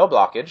there's no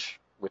blockage,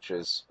 which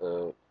is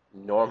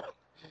normal,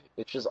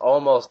 which is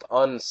almost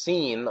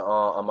unseen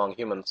among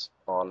humans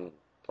on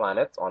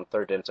planets, on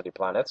third density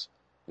planets,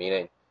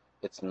 meaning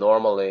it's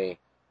normally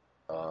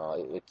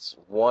it's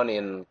one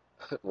in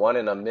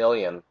a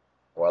million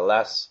or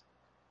less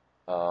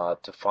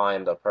to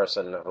find a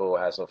person who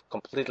has a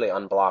completely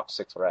unblocked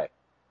 6th ray,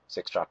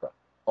 6th chakra.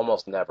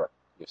 Almost never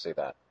you see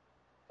that.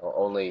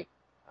 Only,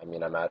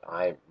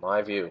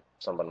 my view,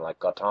 someone like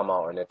Gautama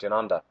or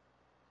Nityananda,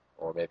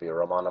 or maybe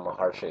Ramana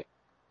Maharshi,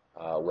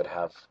 would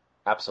have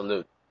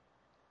absolute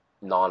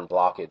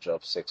non-blockage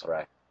of 6th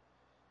ray.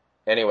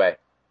 Anyway,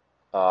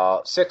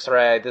 6th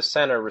ray, this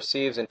center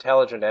receives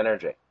intelligent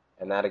energy,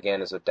 and that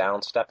again is a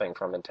downstepping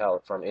from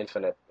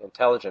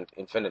intelligent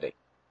infinity.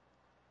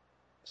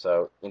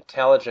 So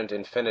intelligent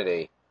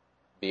infinity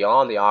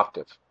beyond the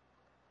octave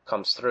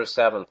comes through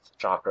 7th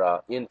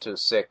chakra into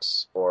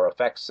 6 or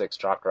affects 6th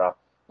chakra,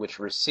 which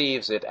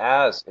receives it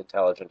as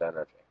intelligent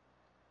energy.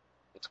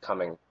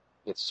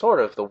 It's sort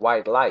of the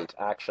white light,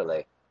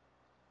 actually,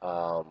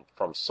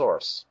 from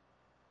source.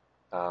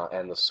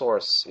 And the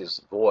source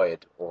is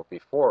void, or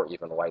before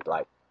even white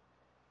light.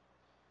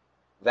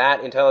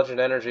 That intelligent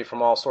energy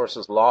from all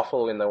sources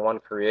lawful in the one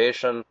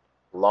creation,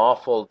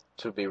 lawful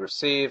to be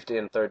received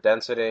in third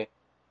density.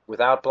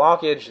 Without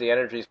blockage, the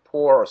energies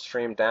pour or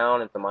stream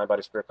down into the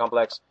mind-body-spirit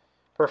complex,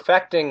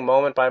 perfecting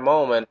moment by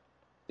moment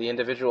the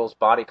individual's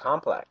body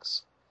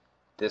complex.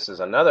 This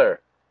is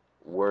another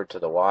word to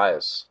the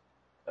wise.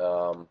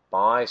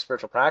 By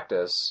spiritual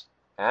practice,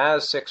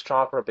 as 6th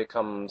chakra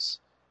becomes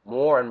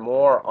more and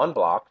more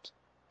unblocked,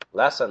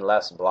 less and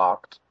less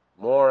blocked,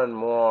 more and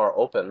more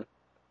open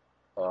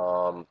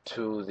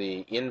to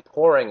the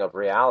inpouring of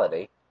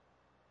reality,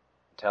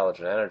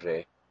 intelligent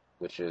energy,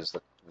 which is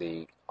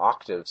the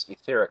octave's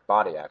etheric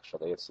body,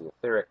 actually. It's the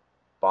etheric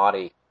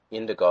body,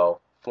 indigo,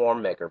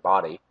 form maker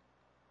body,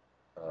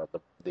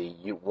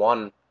 the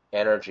one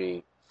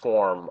energy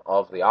form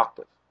of the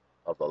octave,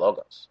 of the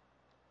logos.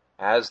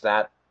 As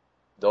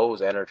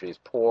those energies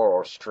pour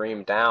or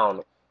stream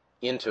down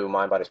into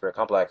mind-body-spirit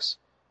complex,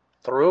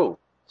 through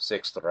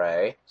sixth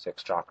ray,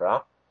 sixth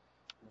chakra,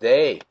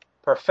 they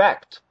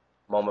perfect,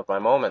 moment by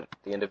moment,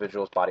 the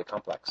individual's body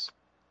complex.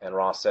 And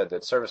Ross said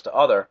that service to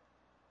other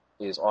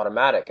is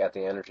automatic at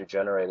the energy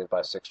generated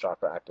by sixth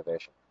chakra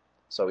activation.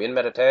 So in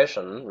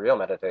meditation, real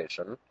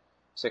meditation,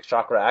 sixth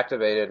chakra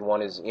activated,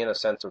 one is in a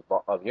sense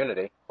of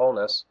unity,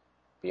 wholeness,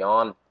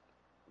 beyond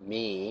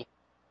me,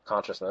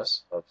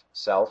 consciousness of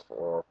self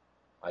or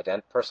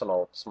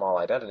personal small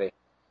identity.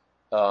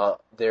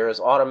 There is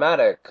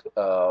automatic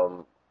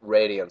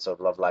radiance of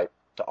love light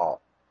to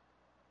all.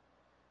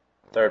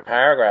 Third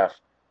paragraph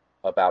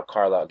about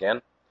Carla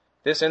again.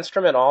 This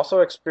instrument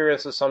also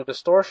experiences some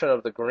distortion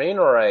of the green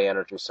ray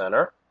energy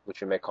center, which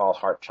you may call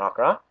heart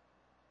chakra.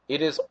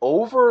 It is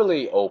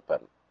overly open.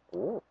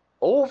 Ooh,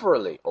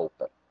 overly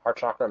open. Heart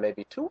chakra may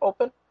be too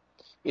open.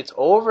 It's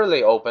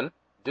overly open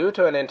due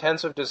to an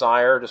intensive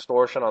desire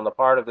distortion on the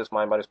part of this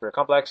mind-body-spirit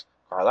complex,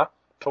 Carla,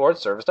 towards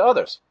service to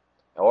others,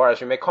 or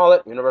as you may call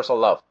it, universal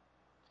love.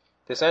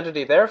 This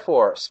entity,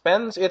 therefore,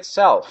 spends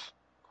itself,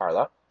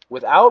 Carla,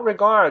 without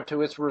regard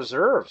to its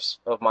reserves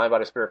of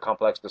mind-body-spirit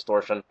complex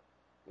distortion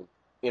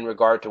in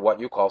regard to what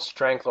you call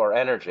strength or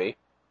energy.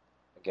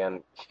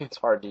 Again, it's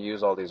hard to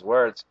use all these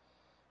words.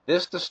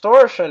 This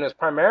distortion is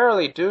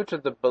primarily due to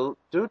the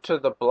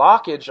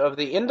blockage of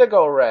the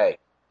indigo ray.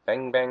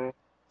 Bang, bang.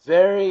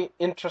 Very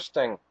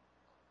interesting.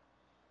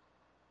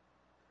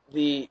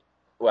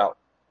 Well,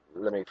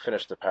 let me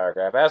finish the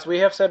paragraph. As we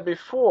have said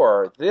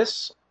before,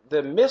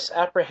 the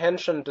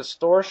misapprehension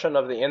distortion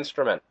of the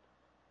instrument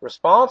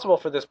responsible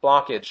for this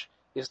blockage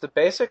is the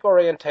basic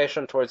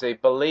orientation towards a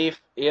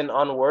belief in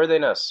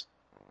unworthiness.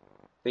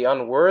 The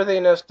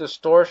unworthiness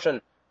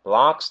distortion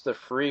blocks the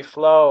free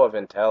flow of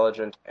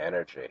intelligent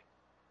energy.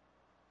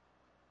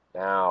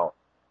 Now,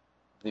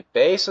 the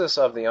basis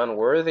of the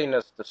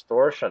unworthiness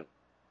distortion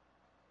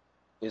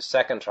is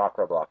second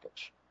chakra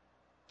blockage,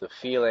 the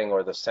feeling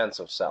or the sense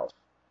of self.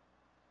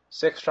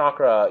 Sixth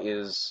chakra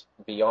is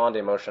beyond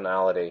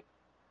emotionality,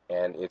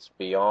 and it's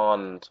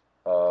beyond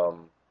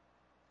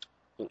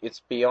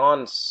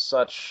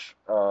such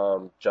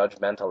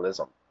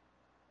judgmentalism.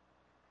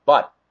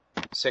 But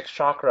sixth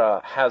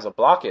chakra has a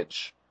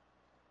blockage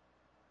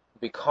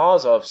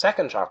because of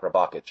second chakra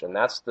blockage, and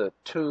that's the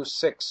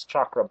 2-6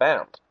 chakra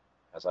band,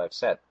 as I've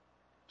said.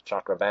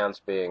 Chakra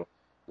bands being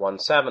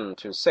 1-7,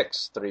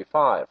 2-6,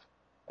 3-5,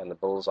 and the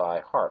bullseye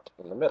heart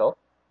in the middle.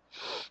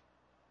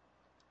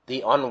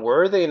 The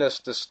unworthiness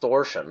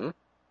distortion,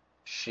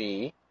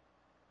 she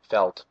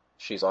felt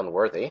she's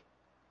unworthy.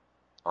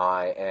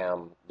 I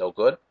am no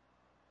good.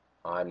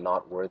 I'm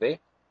not worthy.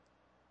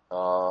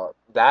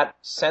 That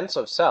sense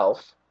of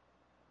self,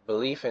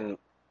 belief in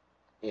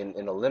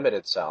a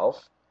limited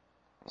self,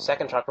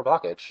 second chakra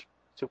blockage,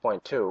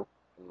 2.2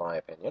 in my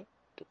opinion,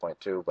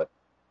 2.2, but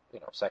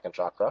second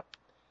chakra,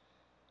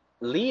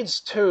 leads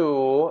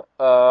to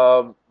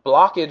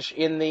blockage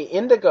in the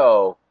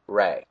indigo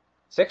ray,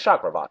 sixth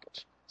chakra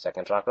blockage.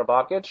 Second chakra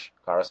blockage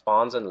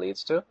corresponds and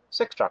leads to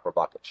sixth chakra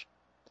blockage.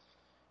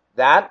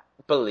 That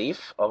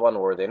belief of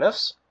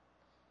unworthiness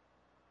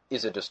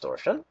is a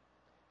distortion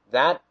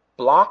that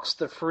blocks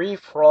the free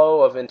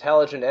flow of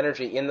intelligent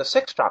energy in the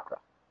sixth chakra.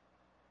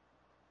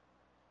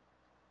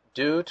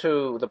 Due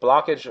to the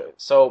blockage,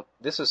 so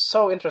this is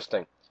so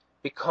interesting.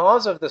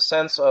 Because of the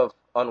sense of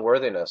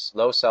unworthiness,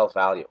 low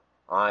self-value,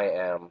 I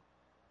am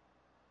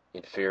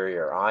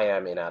inferior, I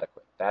am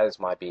inadequate. That is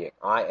my being.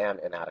 I am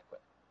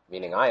inadequate,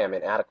 meaning I am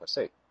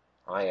inadequacy.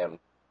 I am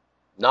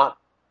not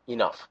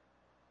enough.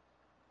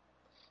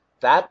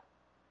 That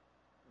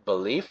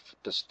belief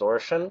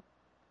distortion,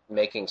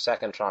 making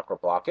second chakra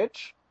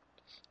blockage,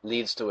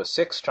 leads to a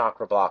sixth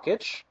chakra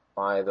blockage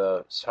by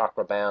the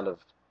chakra band of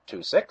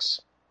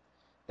 2-6.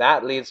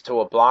 That leads to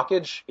a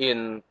blockage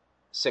in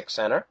sixth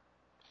center.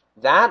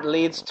 That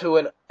leads to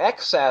an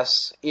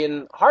excess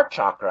in heart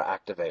chakra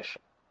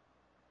activation.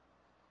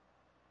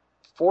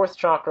 Fourth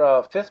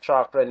chakra, fifth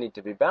chakra need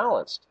to be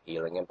balanced,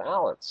 healing and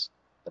balance.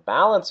 The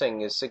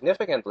balancing is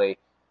significantly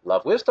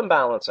love-wisdom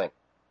balancing,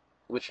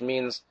 which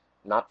means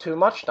not too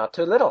much, not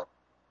too little.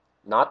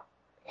 Not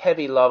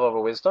heavy love over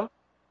wisdom,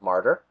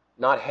 martyr.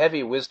 Not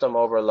heavy wisdom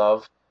over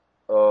love,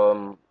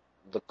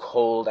 the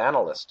cold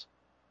analyst.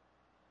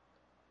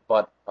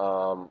 But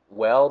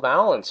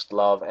well-balanced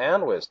love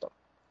and wisdom.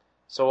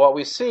 So what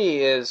we see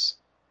is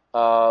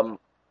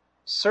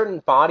certain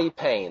body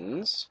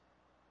pains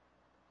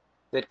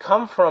that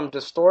come from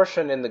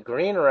distortion in the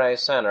green ray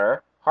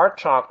center, heart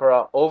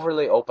chakra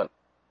overly open.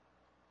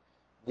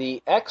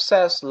 The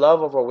excess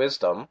love over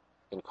wisdom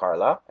in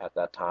Carla at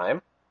that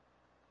time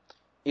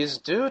is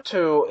due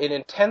to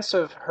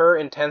her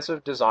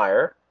intensive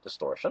desire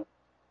distortion.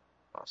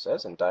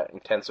 Says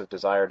intensive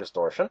desire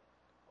distortion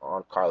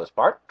on Carla's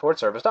part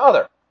towards service to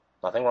other.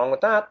 Nothing wrong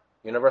with that.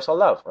 Universal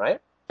love, right?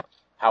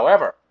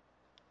 However,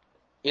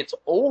 it's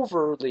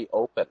overly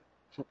open.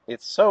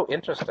 It's so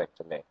interesting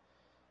to me.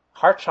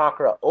 Heart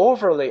chakra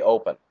overly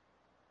open,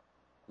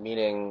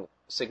 meaning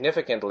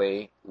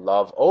significantly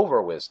love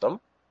over wisdom,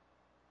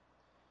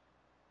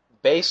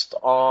 based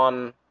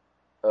on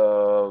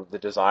the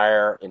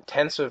desire,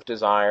 intensive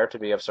desire to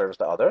be of service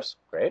to others.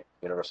 Great.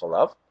 Universal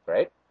love.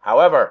 Great.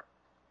 However,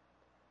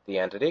 the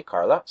entity,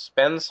 Carla,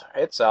 spends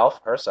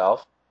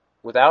herself,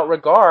 without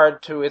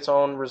regard to its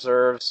own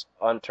reserves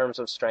in terms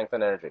of strength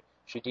and energy.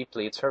 She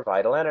depletes her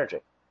vital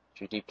energy.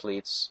 She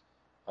depletes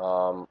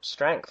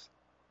strength,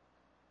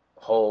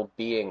 whole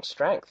being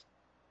strength,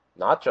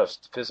 not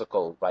just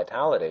physical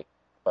vitality,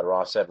 but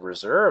Ross said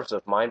reserves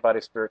of mind,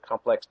 body, spirit,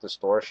 complex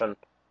distortion,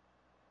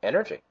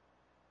 energy.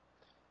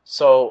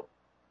 So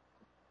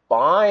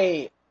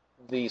by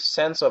the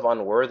sense of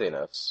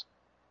unworthiness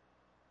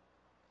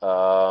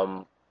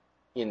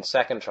in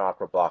second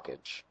chakra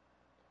blockage,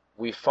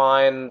 we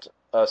find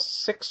a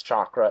sixth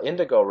chakra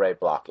indigo ray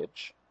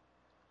blockage.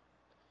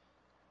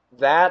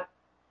 That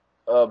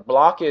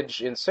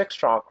blockage in sixth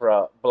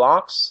chakra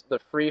blocks the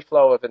free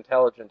flow of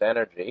intelligent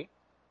energy,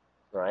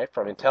 right,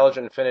 from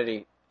intelligent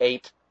infinity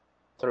 8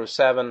 through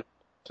 7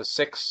 to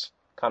 6,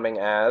 coming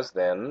as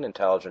then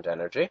intelligent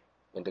energy,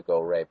 indigo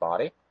ray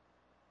body.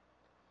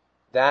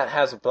 That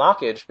has a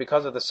blockage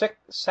because of the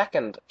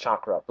second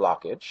chakra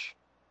blockage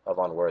of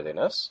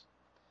unworthiness,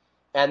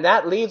 and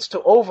that leads to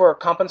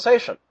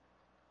overcompensation,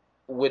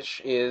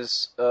 which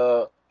is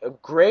a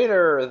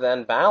greater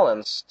than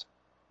balanced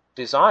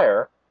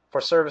desire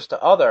for service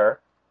to other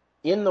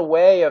in the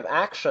way of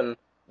action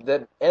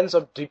that ends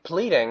up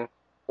depleting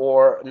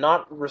or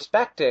not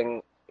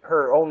respecting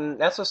her own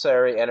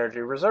necessary energy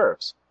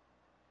reserves.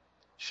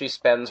 She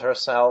spends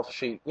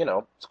herself,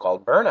 it's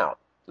called burnout,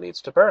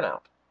 leads to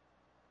burnout.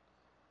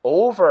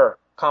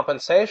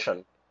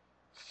 Overcompensation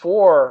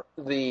for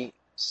the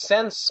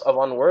sense of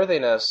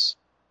unworthiness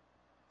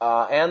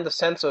and the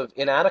sense of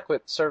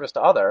inadequate service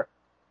to other.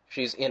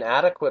 She's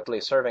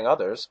inadequately serving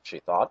others, she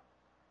thought,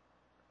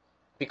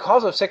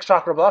 because of sixth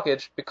chakra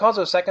blockage, because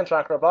of second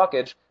chakra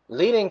blockage,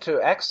 leading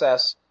to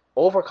excess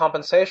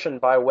overcompensation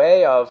by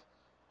way of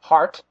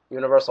heart,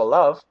 universal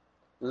love,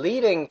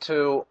 leading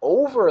to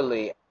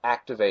overly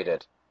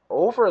activated,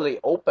 overly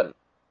open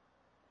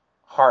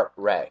heart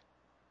ray,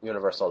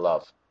 universal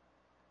love,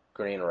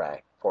 green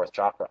ray, fourth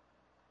chakra,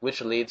 which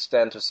leads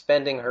then to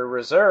spending her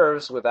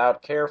reserves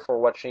without care for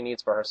what she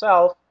needs for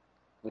herself,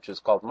 which is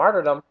called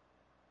martyrdom,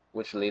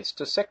 which leads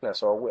to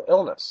sickness or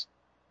illness.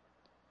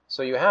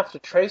 So you have to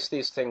trace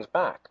these things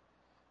back.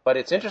 But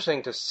it's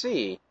interesting to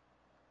see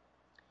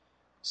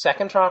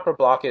second chakra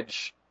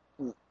blockage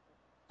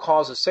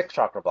causes sixth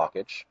chakra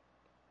blockage.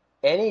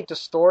 Any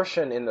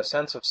distortion in the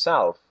sense of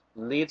self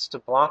leads to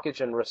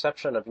blockage and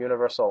reception of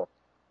universal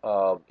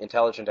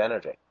intelligent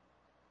energy.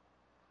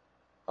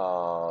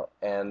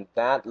 And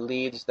that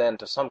leads then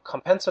to some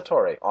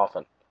compensatory,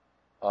 often,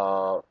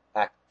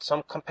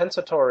 some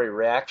compensatory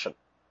reaction,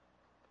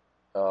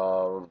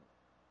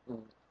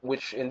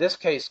 which in this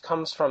case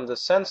comes from the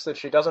sense that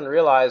she doesn't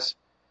realize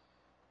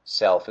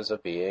self is a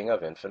being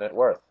of infinite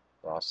worth.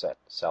 Ross said,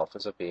 self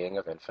is a being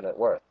of infinite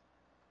worth.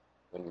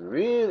 When you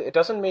really, it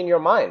doesn't mean your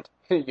mind.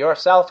 Your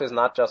self is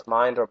not just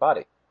mind or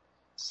body.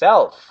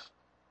 Self,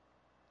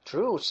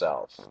 true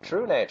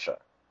nature,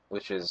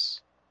 which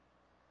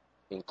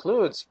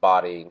includes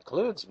body,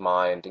 includes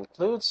mind,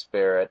 includes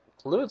spirit,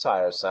 includes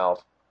higher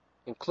self,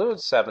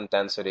 includes seventh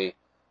density,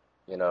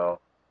 the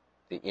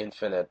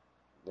infinite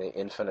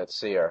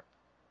seer,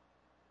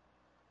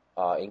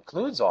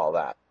 includes all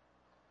that.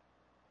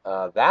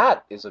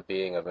 That is a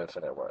being of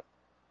infinite worth.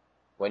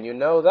 When you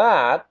know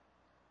that,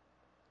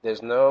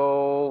 there's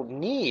no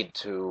need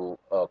to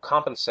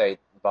compensate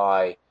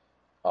by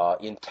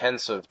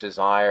intensive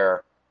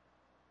desire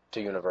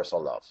to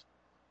universal love.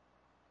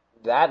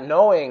 That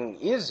knowing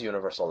is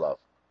universal love.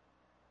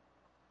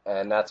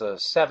 And that's a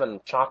 7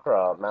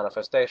 chakra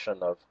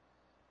manifestation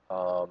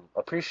of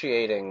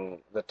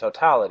appreciating the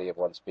totality of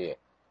one's being,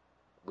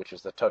 which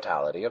is the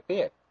totality of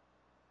being,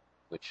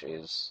 which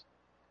is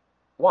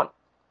one.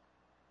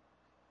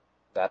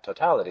 That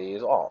totality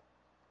is all.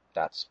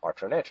 That's our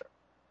true nature.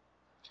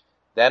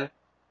 Then,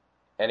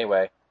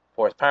 anyway,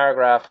 fourth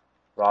paragraph,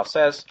 Ross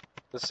says,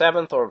 the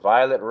seventh or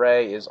violet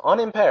ray is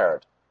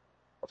unimpaired.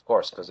 Of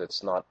course, because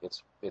it's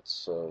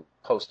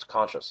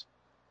post-conscious.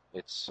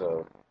 It's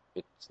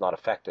not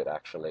affected,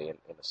 actually, in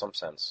some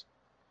sense.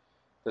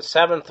 The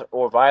seventh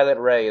or violet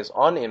ray is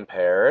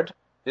unimpaired,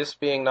 this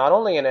being not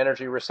only an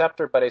energy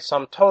receptor, but a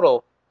sum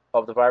total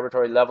of the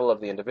vibratory level of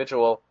the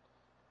individual.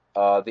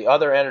 The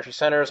other energy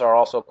centers are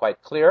also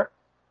quite clear,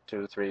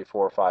 2, 3,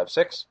 4, 5,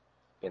 6,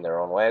 in their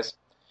own ways.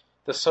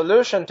 The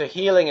solution to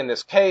healing in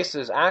this case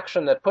is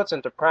action that puts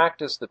into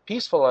practice the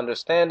peaceful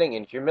understanding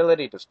in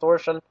humility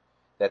distortion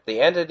that the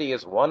entity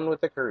is one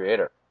with the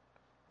Creator,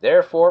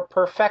 therefore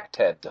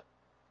perfected.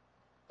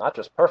 Not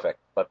just perfect,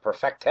 but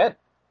perfected,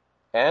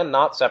 and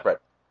not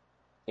separate.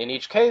 In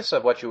each case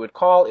of what you would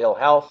call ill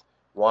health,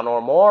 one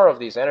or more of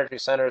these energy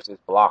centers is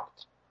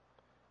blocked.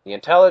 The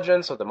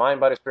intelligence of the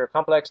mind-body-spirit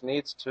complex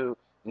needs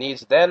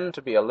then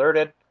to be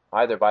alerted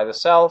either by the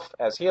self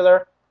as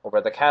healer or by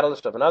the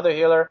catalyst of another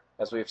healer,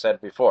 as we've said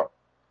before.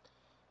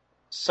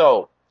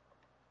 So,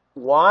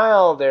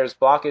 while there's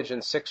blockage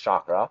in sixth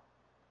chakra,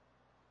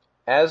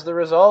 as the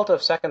result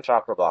of second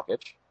chakra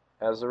blockage,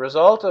 As a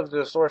result of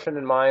the distortion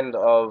in mind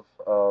of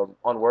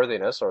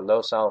unworthiness or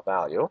low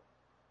self-value,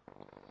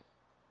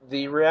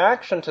 the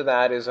reaction to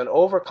that is an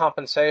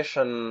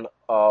overcompensation,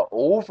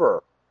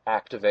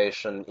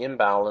 over-activation,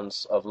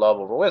 imbalance of love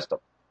over wisdom.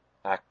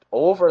 Act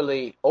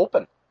overly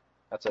open.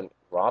 That's what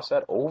Ra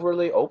said,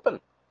 overly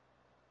open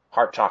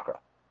heart chakra.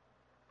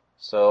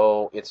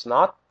 So it's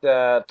not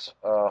that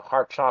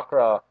heart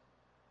chakra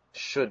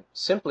should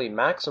simply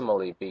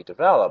maximally be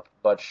developed,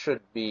 but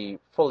should be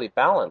fully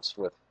balanced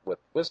with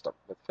wisdom,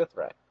 with fifth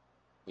ray,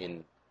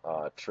 in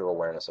true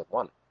awareness of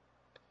one.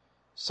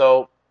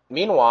 So,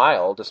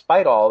 meanwhile,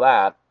 despite all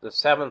that, the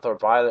seventh or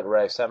violet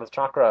ray, seventh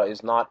chakra,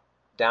 is not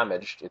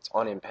damaged, it's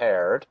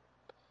unimpaired,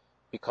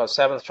 because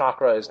seventh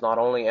chakra is not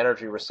only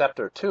energy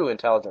receptor to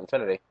intelligent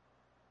infinity,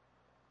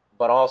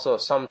 but also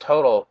sum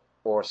total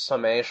or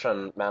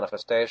summation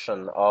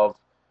manifestation of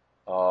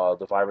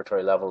the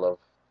vibratory level of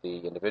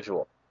the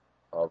individual,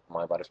 of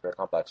mind-body-spirit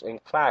complex. In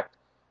fact,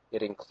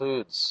 it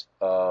includes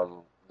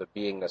the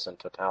beingness and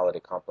totality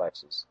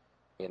complexes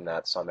in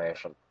that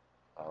summation,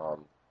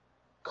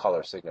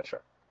 color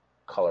signature,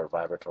 color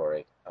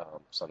vibratory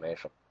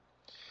summation.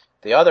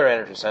 The other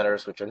energy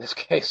centers, which in this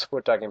case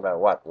we're talking about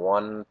what,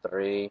 1,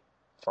 3,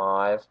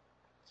 5,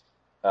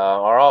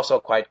 are also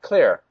quite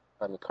clear.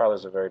 I mean,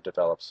 Carla's a very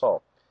developed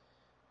soul.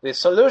 The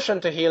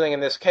solution to healing in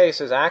this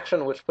case is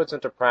action which puts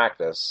into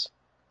practice,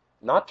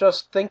 not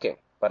just thinking,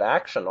 but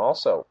action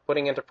also,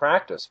 putting into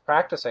practice,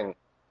 practicing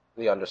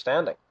the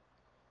understanding,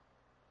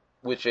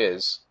 which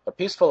is a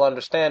peaceful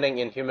understanding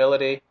in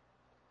humility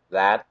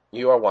that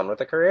you are one with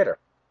the Creator.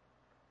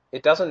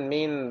 It doesn't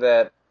mean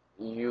that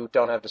you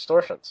don't have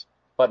distortions.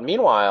 But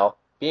meanwhile,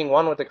 being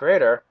one with the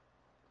Creator,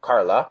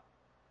 Carla,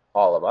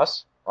 all of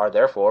us, are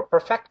therefore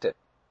perfected,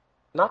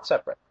 not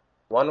separate.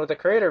 One with the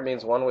Creator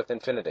means one with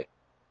infinity,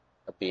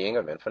 a being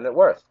of infinite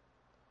worth.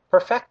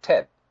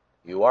 Perfected.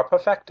 You are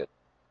perfected.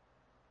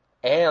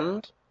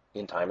 And,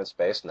 in time and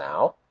space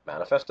now,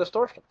 manifest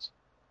distortions.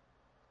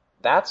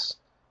 That's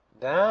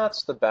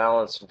the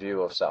balanced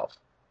view of self.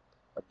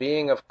 A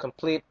being of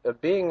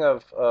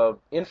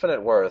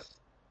infinite worth,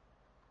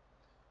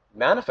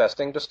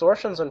 manifesting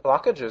distortions and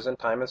blockages in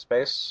time and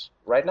space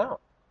right now.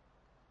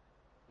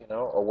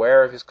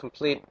 Aware of his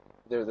complete,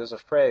 there's a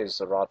phrase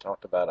that Ra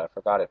talked about, I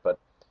forgot it, but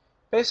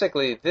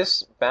basically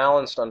this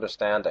balanced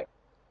understanding,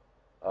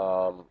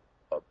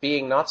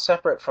 being not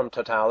separate from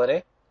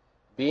totality,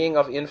 being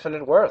of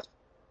infinite worth,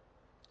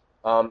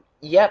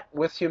 yet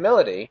with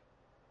humility,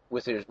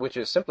 which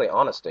is simply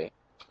honesty,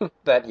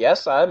 that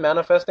yes, I'm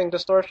manifesting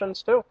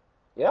distortions too.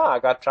 Yeah, I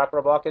got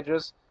chakra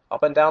blockages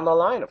up and down the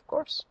line, of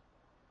course.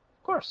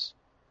 Of course.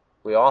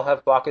 We all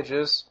have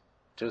blockages,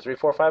 2, 3,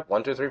 4, 5,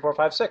 1, 2, 3, 4,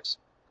 5, 6.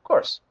 Of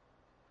course.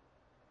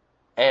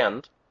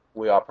 And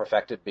we are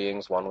perfected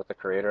beings, one with the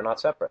Creator, not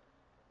separate.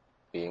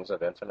 Beings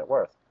of infinite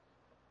worth.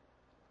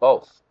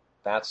 Both.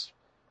 That's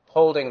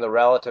holding the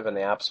relative and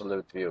the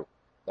absolute view.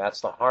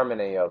 That's the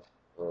harmony of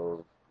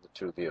the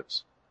two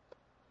views.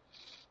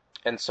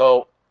 And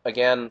so,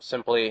 again,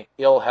 simply,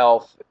 ill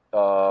health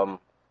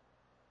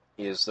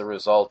is the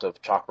result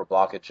of chakra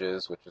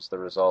blockages, which is the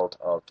result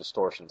of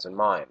distortions in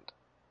mind,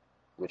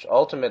 which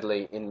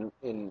ultimately,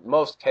 in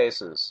most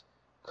cases,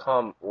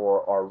 come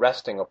or are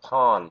resting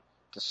upon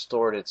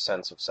distorted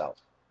sense of self.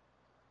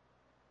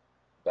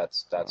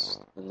 That's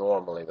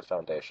normally the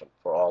foundation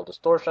for all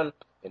distortion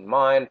in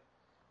mind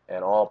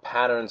and all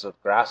patterns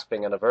of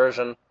grasping and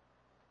aversion,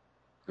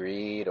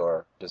 greed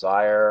or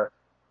desire,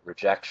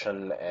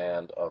 rejection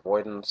and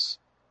avoidance,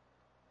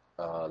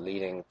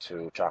 leading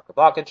to chakra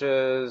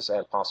blockages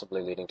and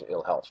possibly leading to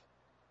ill health.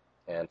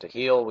 And to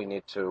heal, we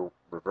need to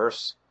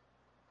reverse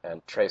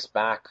and trace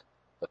back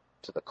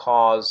to the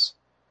cause,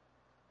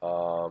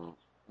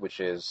 which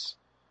is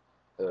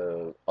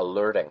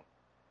alerting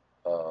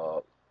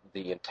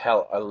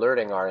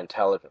alerting our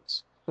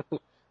intelligence.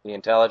 The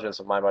intelligence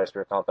of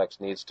mind-body-spirit complex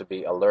needs to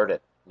be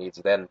alerted, needs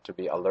then to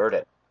be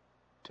alerted,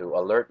 to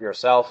alert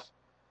yourself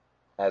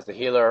as the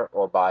healer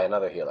or by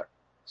another healer.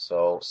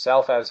 So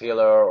self as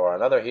healer or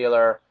another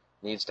healer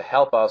needs to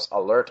help us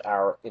alert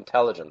our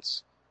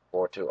intelligence,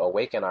 or to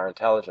awaken our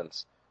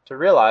intelligence, to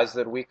realize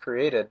that we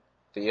created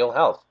the ill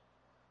health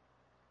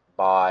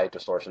by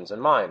distortions in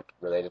mind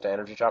related to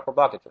energy chakra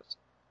blockages.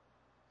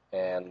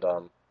 And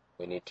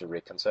we need to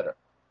reconsider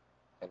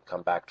and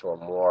come back to a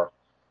more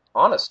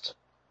honest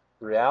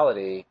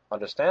reality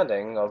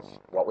understanding of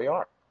what we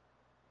are.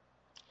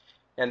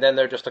 And then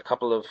there's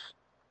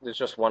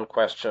just one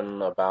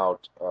question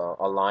about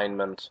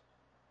alignment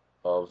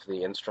of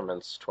the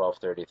instruments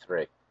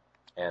 1233.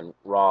 And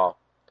Ra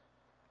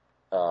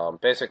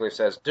basically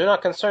says, do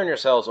not concern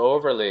yourselves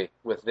overly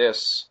with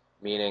this,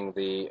 meaning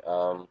the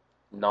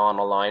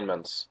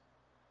non-alignments.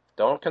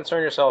 Don't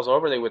concern yourselves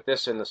overly with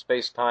this in the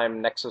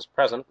space-time nexus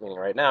present, meaning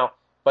right now,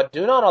 but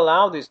do not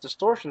allow these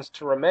distortions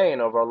to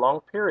remain over a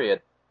long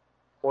period,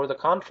 or the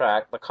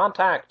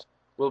contact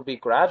will be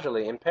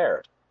gradually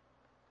impaired.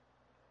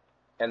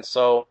 And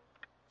so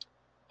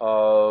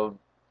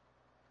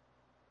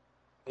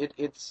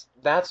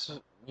that's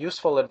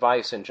useful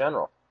advice in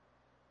general.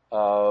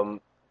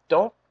 Don't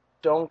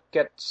don't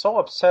get so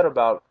upset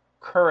about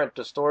current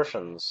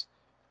distortions,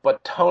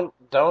 but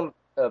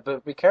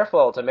but be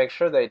careful to make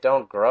sure they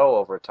don't grow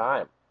over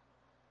time.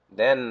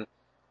 Then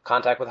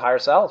contact with higher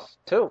self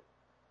too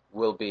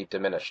will be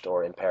diminished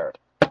or impaired,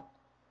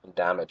 and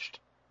damaged,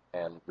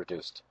 and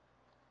reduced.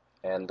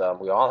 And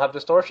we all have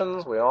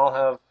distortions. We all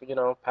have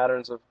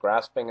patterns of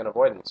grasping and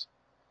avoidance.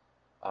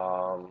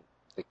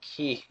 The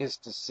key is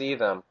to see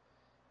them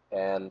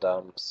and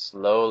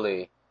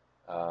slowly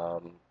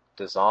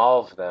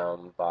dissolve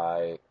them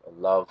by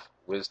love,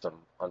 wisdom,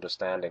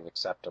 understanding,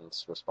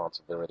 acceptance,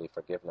 responsibility,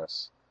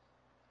 forgiveness,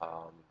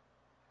 um,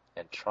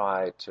 and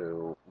try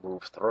to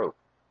move through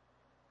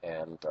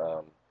and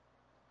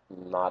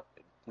not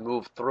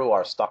move through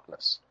our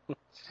stuckness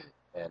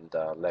and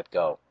let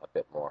go a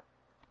bit more.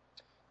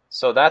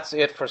 So that's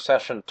it for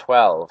session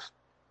 12,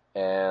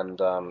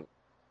 and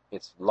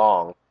it's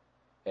long,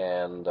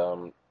 and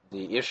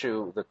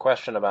the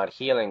question about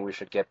healing we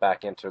should get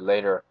back into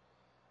later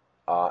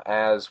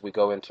as we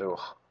go into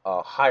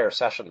higher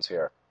sessions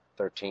here,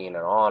 13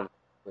 and on.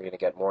 We're going to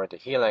get more into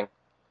healing,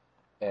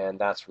 and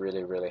that's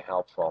really, really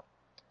helpful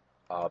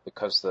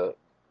because the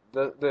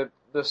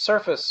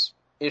surface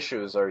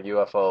issues are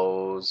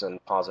UFOs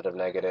and positive,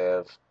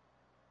 negative,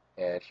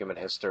 and human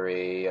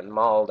history, and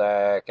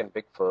Maldek, and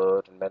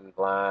Bigfoot, and Men in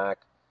Black.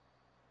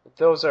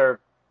 Those are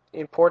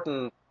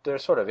important. They're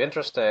sort of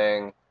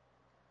interesting,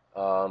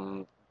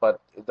 but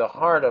the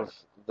heart of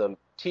the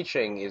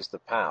teaching is the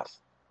path.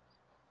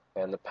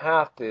 And the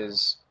path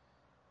is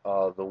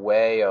the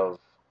way of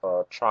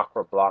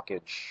chakra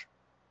blockage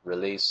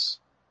release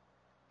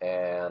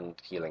and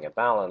healing and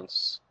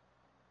balance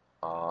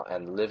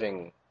and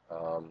living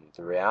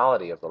the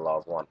reality of the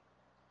loved one.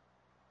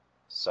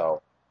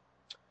 So,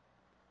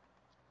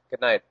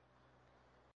 good night.